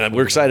yeah,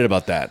 we're excited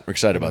about that. We're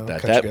excited about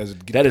that. cut you guys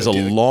That is a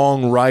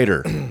long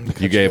rider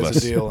you gave That's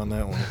us. a deal on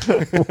that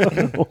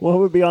one. What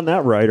would be on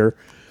that rider?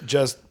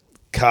 Just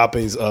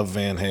copies of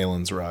Van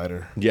Halen's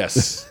Rider.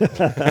 Yes,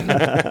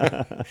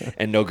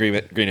 and no green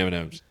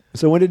M&Ms.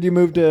 So when did you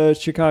move to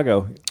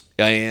Chicago?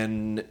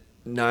 And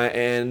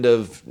end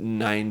of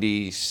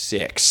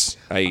 '96,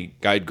 I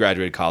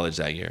graduated college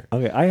that year.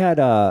 Okay, I had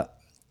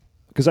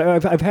because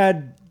I've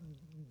had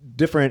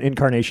different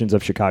incarnations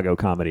of Chicago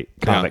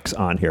comics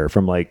on here,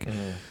 from like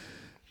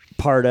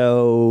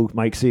Pardo,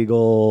 Mike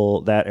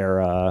Siegel, that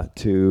era,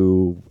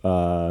 to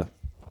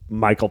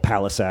Michael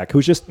Palisak,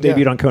 who's just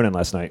debuted on Conan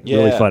last night. Yeah.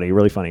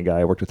 Really funny guy.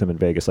 I worked with him in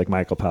Vegas, like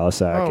Michael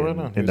Palisak right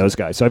on. and those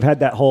guys. So I've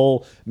had that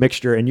whole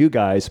mixture, and you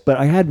guys, but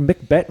I had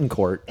Mick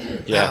Betancourt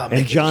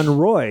and John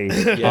Roy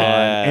on,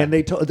 and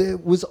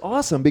it was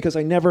awesome because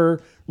I never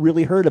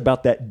really heard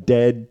about that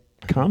dead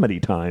comedy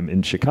time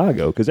in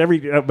Chicago, because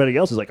everybody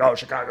else is like, oh,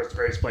 Chicago's the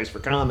greatest place for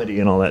comedy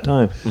and all that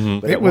time.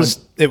 But It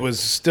was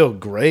still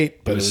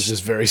great, but it was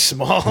just very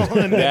small.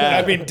 And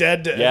I mean,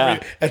 dead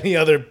to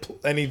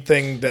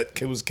anything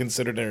that was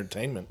considered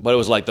entertainment. But it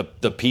was like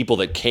the people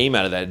that came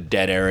out of that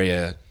dead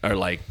area are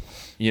like,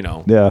 you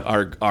know,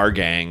 our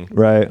gang,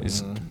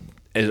 right?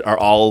 are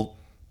all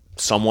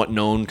somewhat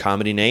known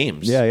comedy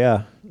names.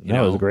 Yeah. It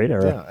was a great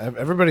era. Yeah,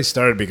 everybody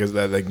started because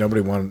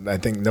nobody wanted. I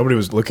think nobody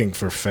was looking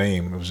for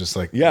fame. It was just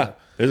like, Yeah.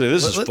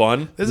 This is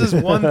fun. This is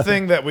one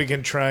thing that we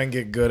can try and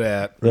get good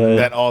at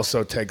that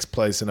also takes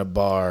place in a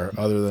bar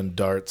other than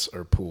darts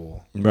or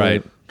pool.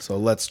 Right. So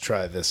let's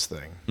try this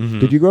thing.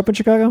 Did you grow up in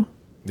Chicago?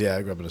 Yeah,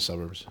 I grew up in the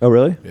suburbs. Oh,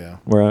 really? Yeah.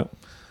 Where at?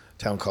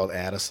 Town called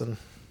Addison.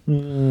 I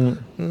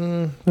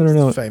don't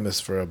know. Famous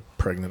for a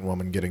pregnant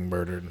woman getting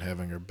murdered and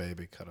having her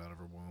baby cut out of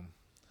her womb.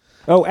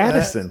 Oh,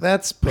 Addison.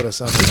 That's put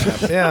us on the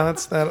map. Yeah,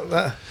 that's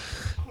that.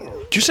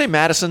 Did you say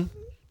Madison?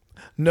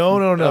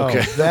 No.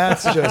 Okay.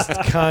 That's just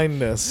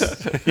kindness.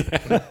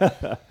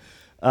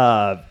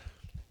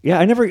 Yeah,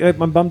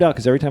 I'm bummed out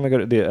because every time I go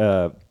to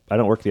the, I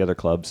don't work the other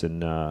clubs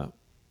in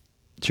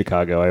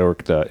Chicago. I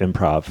work the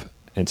Improv,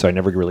 and so I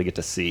never really get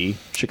to see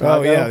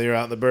Chicago. Oh yeah, you're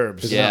out in the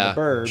burbs. Yeah.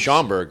 the burbs.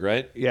 Schaumburg,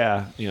 right?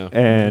 Yeah. Yeah.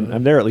 And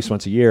I'm there at least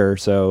once a year,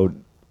 so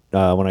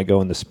when I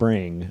go in the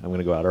spring, I'm going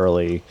to go out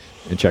early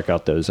and check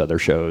out those other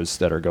shows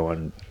that are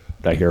going.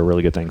 I hear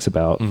really good things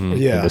about in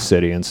the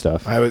city and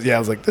stuff. I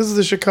was like, this is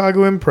the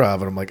Chicago Improv,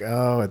 and I'm like,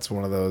 oh, it's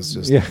one of those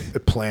just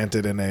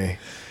planted in a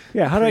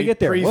How do I get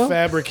there? Well,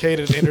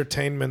 prefabricated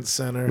entertainment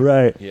center.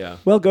 right. Yeah.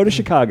 Well, go to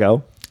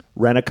Chicago,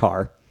 rent a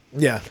car,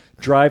 Yeah.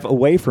 drive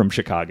away from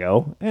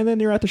Chicago, and then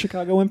you're at the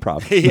Chicago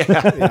Improv.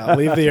 Yeah,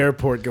 leave the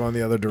airport, go in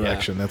the other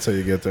direction. That's how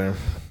you get there.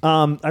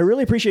 I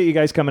really appreciate you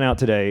guys coming out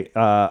today.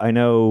 I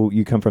know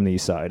you come from the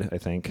east side, I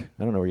think.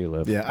 I don't know where you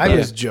live. Yeah, I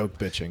was joke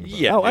bitching. But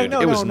Yeah,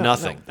 dude, it was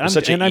nothing. It was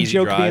such an I'm easy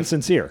joke drive. being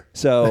sincere.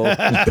 So,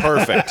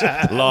 Perfect.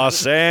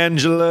 Los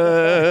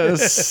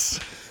Angeles.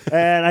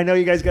 and I know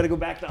you guys got to go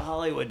back to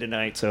Hollywood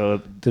tonight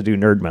to do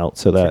Nerd Melt.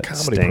 So that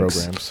comedy stinks.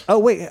 programs. Oh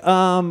wait,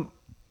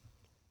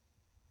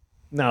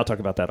 no, I'll talk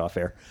about that off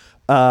air.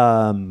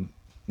 Now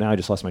I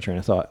just lost my train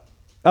of thought.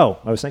 Oh,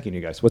 I was thanking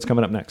you guys. What's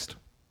coming up next?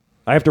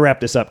 I have to wrap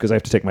this up because I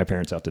have to take my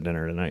parents out to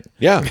dinner tonight.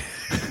 Yeah.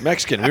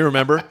 Mexican, we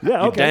remember.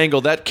 Yeah, You okay.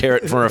 dangled that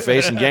carrot from her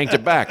face and yanked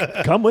it back.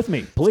 Come with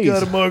me, please.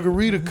 Got a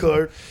margarita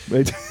cart.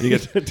 You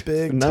get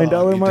Big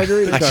 $9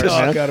 margarita card,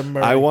 man. Got a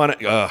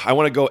margarita. I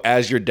want to go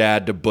as your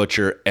dad to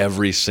butcher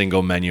every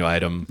single menu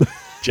item.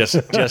 Just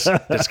that's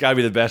got to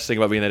be the best thing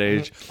about being that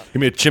age.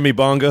 Give me a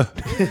chimichanga.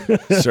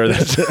 Sir,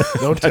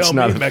 Don't that's tell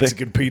not me a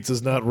Mexican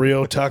pizza's not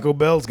real. Taco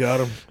Bell's got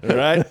them. thing. All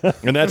right?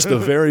 And that's the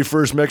very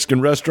first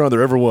Mexican restaurant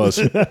there ever was.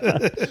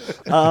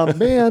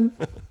 Man,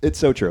 it's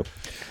so true.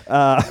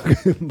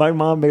 My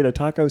mom made a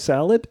taco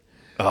salad.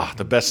 Oh,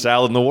 the best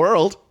salad in the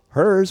world.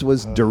 Hers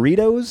was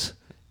Doritos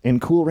and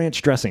Cool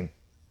Ranch dressing.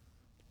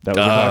 That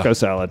was a taco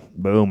salad.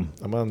 Boom.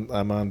 I'm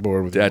on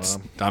board with your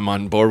mom. I'm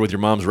on board with your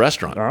mom's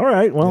restaurant. All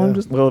right. Well,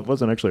 it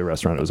wasn't actually a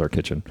restaurant. It was our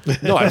kitchen.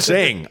 No, I'm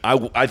saying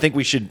I think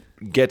we should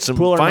get some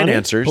Pool our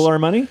financiers. money. Pull our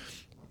money.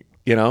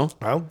 You know,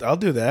 I'll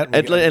do that.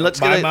 And let's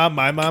my get mom.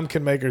 My mom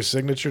can make her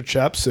signature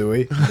chop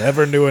suey.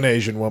 Never knew an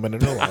Asian woman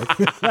in her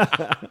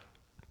life.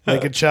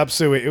 Making chop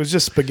suey. It was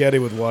just spaghetti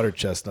with water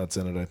chestnuts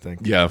in it, I think.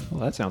 yeah. Well,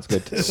 that sounds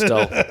good.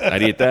 Still,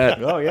 I'd eat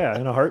that. Oh yeah,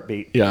 in a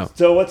heartbeat. Yeah.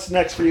 So what's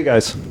next for you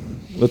guys?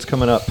 What's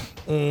coming up?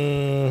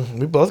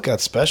 We both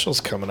got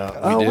specials coming out.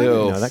 Oh, do. I didn't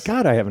know that.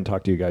 God, I haven't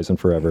talked to you guys in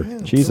forever.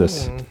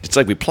 Jesus, It's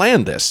like we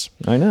planned this.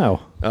 I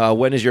know.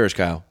 When is yours,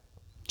 Kyle?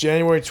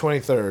 January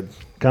 23rd,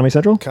 Comedy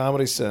Central.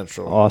 Comedy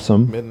Central.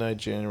 Awesome. Midnight,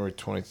 January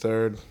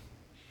 23rd.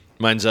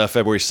 Mine's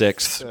February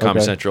 6th,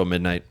 Comedy Central,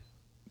 midnight.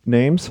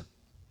 Names.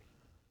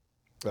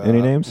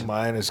 Any names?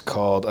 Mine is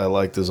called I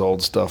Like This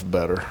Old Stuff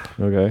Better.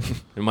 Okay.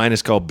 And mine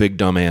is called Big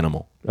Dumb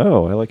Animal.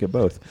 Oh, I like it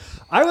both.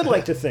 I would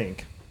like to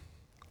think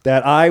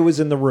that I was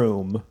in the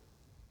room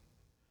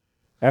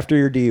after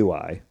your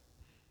DUI,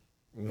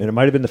 and it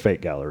might have been the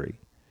Fake Gallery,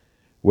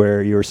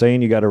 where you were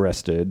saying you got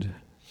arrested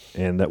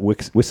and that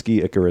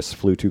Whiskey Icarus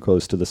flew too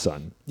close to the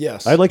sun.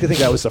 Yes. I'd like to think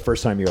that was the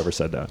first time you ever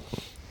said that.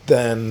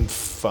 Then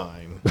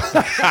fine.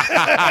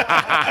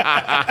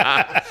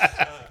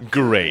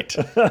 Great.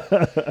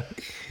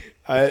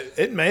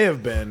 It may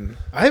have been.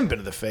 I haven't been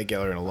to the Fake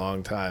Gallery in a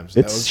long time. So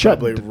It's that was shut-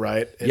 probably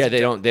right. Yeah, they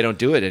don't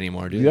do it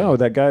anymore, do they? No,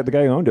 the guy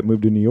who owned it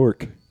moved to New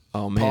York.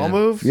 Oh man. Paul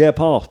moved? Yeah,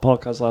 Paul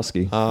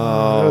Kozlowski.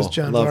 That was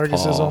John love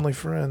Vargas' Paul. only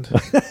friend.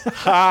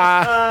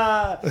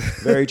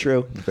 Very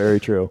true. Very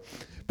true.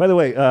 By the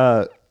way,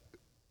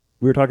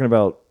 we were talking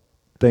about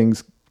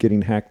things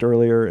getting hacked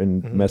earlier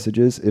and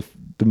messages. If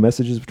the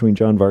messages between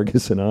John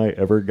Vargas and I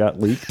ever got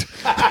leaked,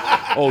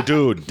 Oh,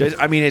 dude.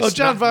 I mean, it's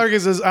John not-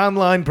 Vargas'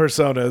 online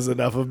persona is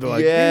enough of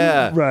like,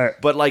 Yeah, Right.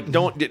 But like, the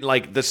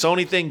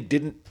Sony thing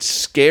didn't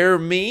scare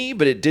me,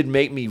 but it did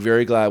make me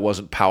very glad I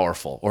wasn't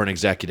powerful or an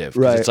executive.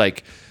 'Cause Right. It's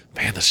like,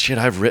 man, the shit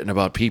I've written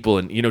about people,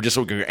 and just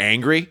when you're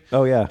angry.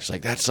 Oh, yeah. It's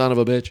like that son of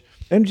a bitch.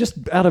 and just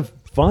out of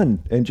fun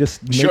and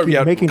just Sure,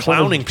 yeah, making fun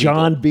clowning of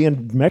John people.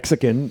 being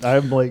Mexican,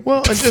 I'm like,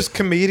 well, and just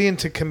comedian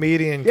to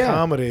comedian Yeah.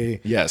 comedy.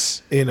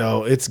 Yes.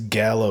 It's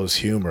gallows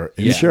humor.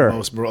 It's Sure. the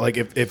most, like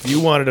if you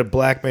wanted to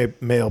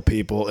blackmail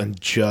people and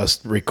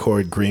just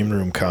record green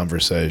room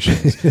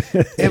conversations,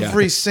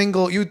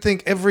 you'd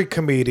think every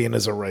comedian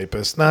is a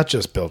rapist, not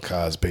just Bill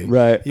Cosby.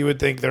 Right. You would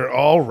think they're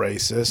all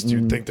racist.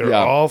 You'd think they're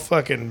Yeah. all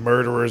fucking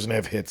murderers and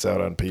have hits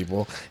out on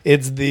people.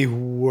 It's the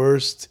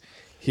worst.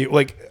 I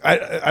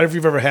don't know if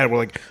you've ever had where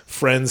like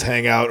friends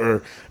hang out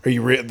or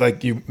you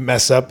you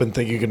mess up and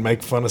think you can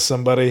make fun of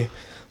somebody,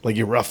 like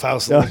you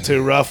roughhouse a little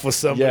too rough with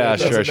somebody. Yeah, that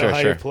doesn't sure, know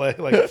how sure. you play.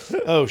 Like,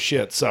 oh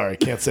shit, sorry,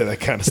 can't say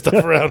that kind of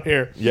stuff around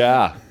here.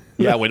 Yeah.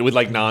 Yeah. With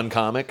like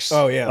non-comics.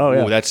 Oh yeah, Oh,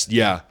 yeah. Ooh, that's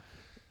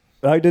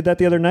I did that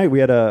the other night. We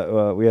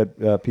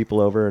had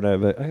people over, and I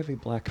have a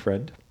black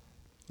friend,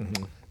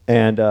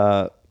 and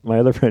my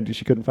other friend,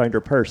 she couldn't find her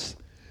purse.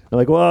 I'm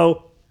like,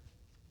 whoa.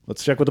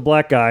 Let's check with the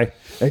black guy.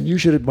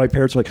 And my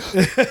parents were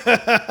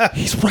like,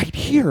 he's right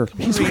here.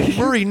 He's right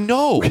here. Murray,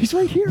 no. He's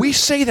right here. We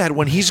say that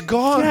when he's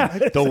gone. Yeah.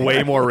 The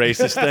way more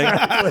racist thing.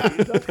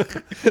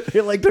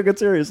 They like took it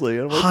seriously.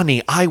 And I'm like,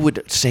 Honey, I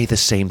would say the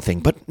same thing,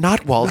 but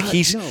not while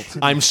he's... no.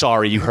 I'm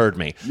sorry, you heard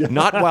me.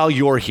 Not while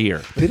you're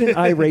here. didn't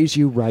I raise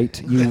you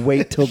right? You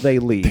wait till they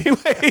leave.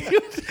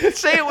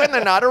 Say it when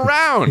they're not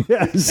around.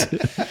 Yes.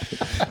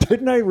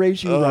 Didn't I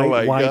raise you Oh my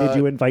right? Why God. did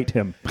you invite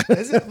him?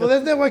 isn't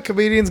that why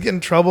comedians get in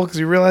trouble? Because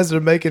you realize they're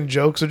making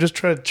jokes or just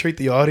trying to treat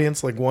the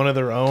audience like one of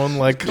their own.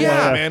 Like, come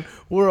Yeah. on, man,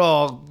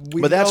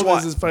 we But that's know why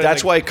this is funny.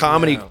 that's Like, why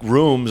comedy yeah.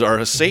 rooms are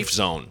a safe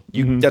zone.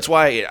 That's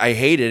why I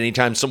hate it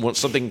anytime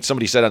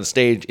somebody said on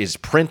stage is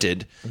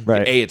printed.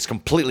 Right. A, it's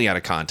completely out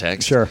of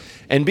context. Sure.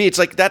 And B, it's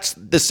like that's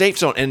the safe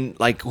zone. And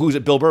like who's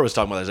it? Bill Burr was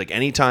talking about. It's like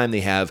anytime they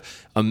have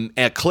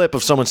a clip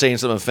of someone saying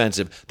something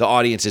offensive, the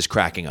audience is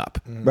cracking up,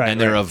 Right, and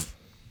they're right. of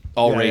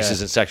all Yeah, races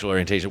yeah. and sexual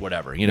orientation,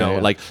 whatever. You know, Yeah,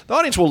 yeah. like the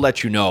audience will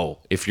let you know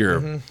if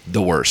you're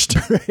the worst.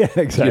 Yeah,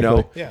 exactly. You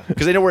know, Yeah.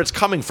 because they know where it's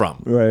coming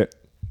from. Right.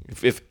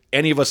 If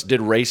any of us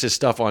did racist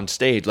stuff on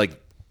stage, like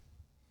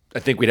I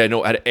think we'd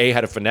know how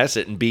to finesse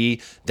it, and B,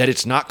 that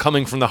it's not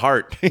coming from the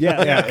heart.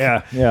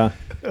 Yeah.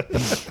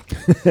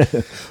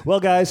 Well,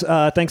 guys,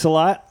 thanks a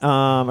lot.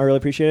 I really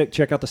appreciate it.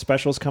 Check out the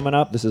specials coming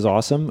up. This is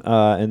awesome.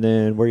 And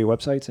then where are your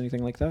websites?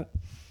 Anything like that?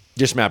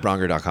 Just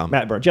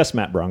mattbronger.com. Just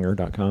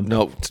mattbronger.com.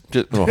 No,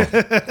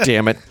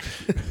 damn it.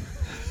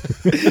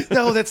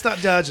 No, that's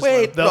not Dodge.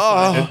 Wait, They'll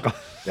find it.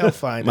 They'll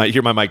find it.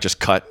 Hear my mic just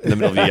cut in the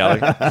middle of the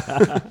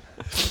yelling.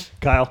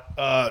 Kyle.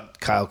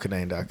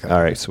 KyleKinane.com.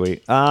 All right,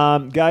 sweet.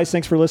 Guys,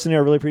 thanks for listening. I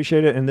really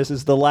appreciate it. And this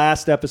is the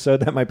last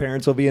episode that my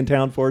parents will be in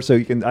town for, so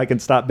I can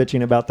stop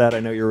bitching about that. I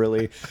know you're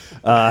really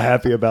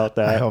happy about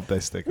that. I hope they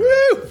stick with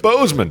it.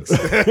 Bozeman.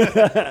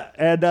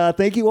 And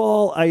thank you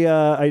all.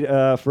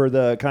 I for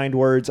the kind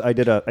words. I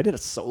did a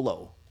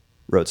solo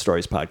Road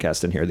Stories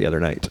podcast in here the other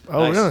night.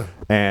 Oh, really?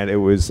 And it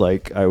was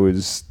like I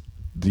was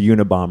the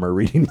Unabomber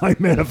reading my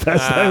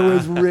manifest. I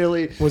was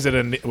really. Was it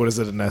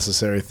a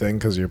necessary thing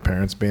because your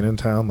parents being in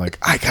town? Like,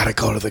 I gotta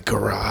go to the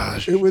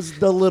garage. It was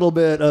the little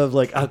bit of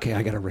like, okay,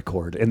 I got to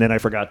record, and then I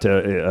forgot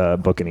to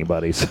book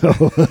anybody. So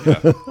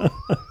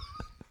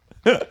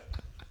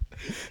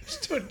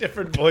Just doing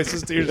different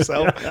voices to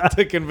yourself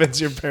to convince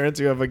your parents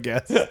you have a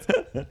guest.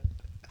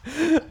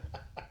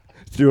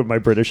 doing my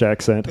British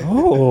accent.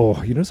 Oh,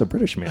 it's a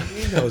British man.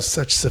 He knows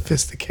such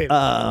sophisticated.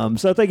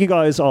 So thank you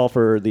guys all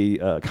for the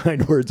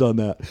kind words on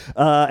that.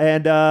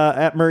 And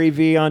at Murray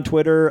V on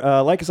Twitter,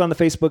 like us on the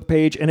Facebook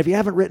page. And if you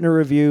haven't written a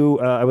review,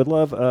 I would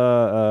love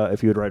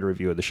if you would write a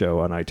review of the show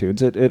on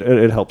iTunes.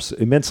 It helps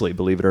immensely,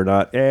 believe it or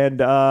not.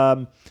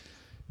 And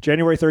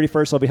January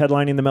 31st, I'll be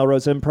headlining the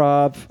Melrose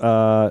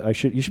Improv.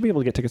 You should be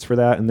able to get tickets for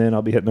that. And then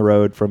I'll be hitting the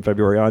road from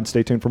February on.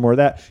 Stay tuned for more of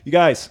that. You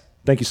guys,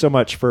 thank you so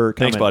much for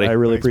coming. Thanks, buddy. I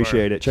really Thanks,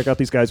 appreciate it. Check out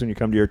these guys when you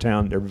come to your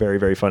town. They're very,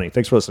 very funny.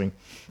 Thanks for listening.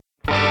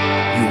 You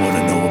want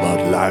to know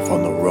about life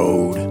on the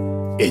road?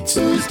 It's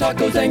Booze,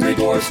 tacos, angry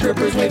dwarfs,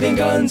 strippers waving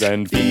guns,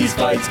 And fees,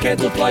 fights,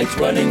 canceled flights,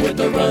 running with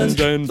the runs,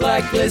 And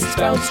blacklists,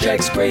 bounce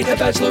checks, great at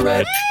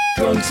bachelorette,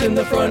 drunks in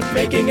the front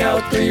making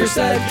out through your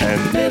set,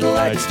 And middle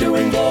acts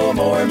doing blow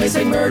more,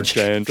 missing merch,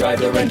 And drive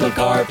the rental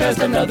car past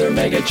another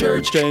mega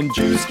church, And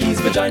juice keys,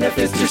 vagina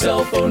fist, your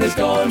cell phone is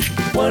gone,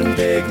 one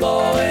big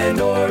Law and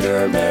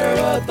Order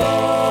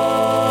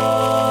marathon.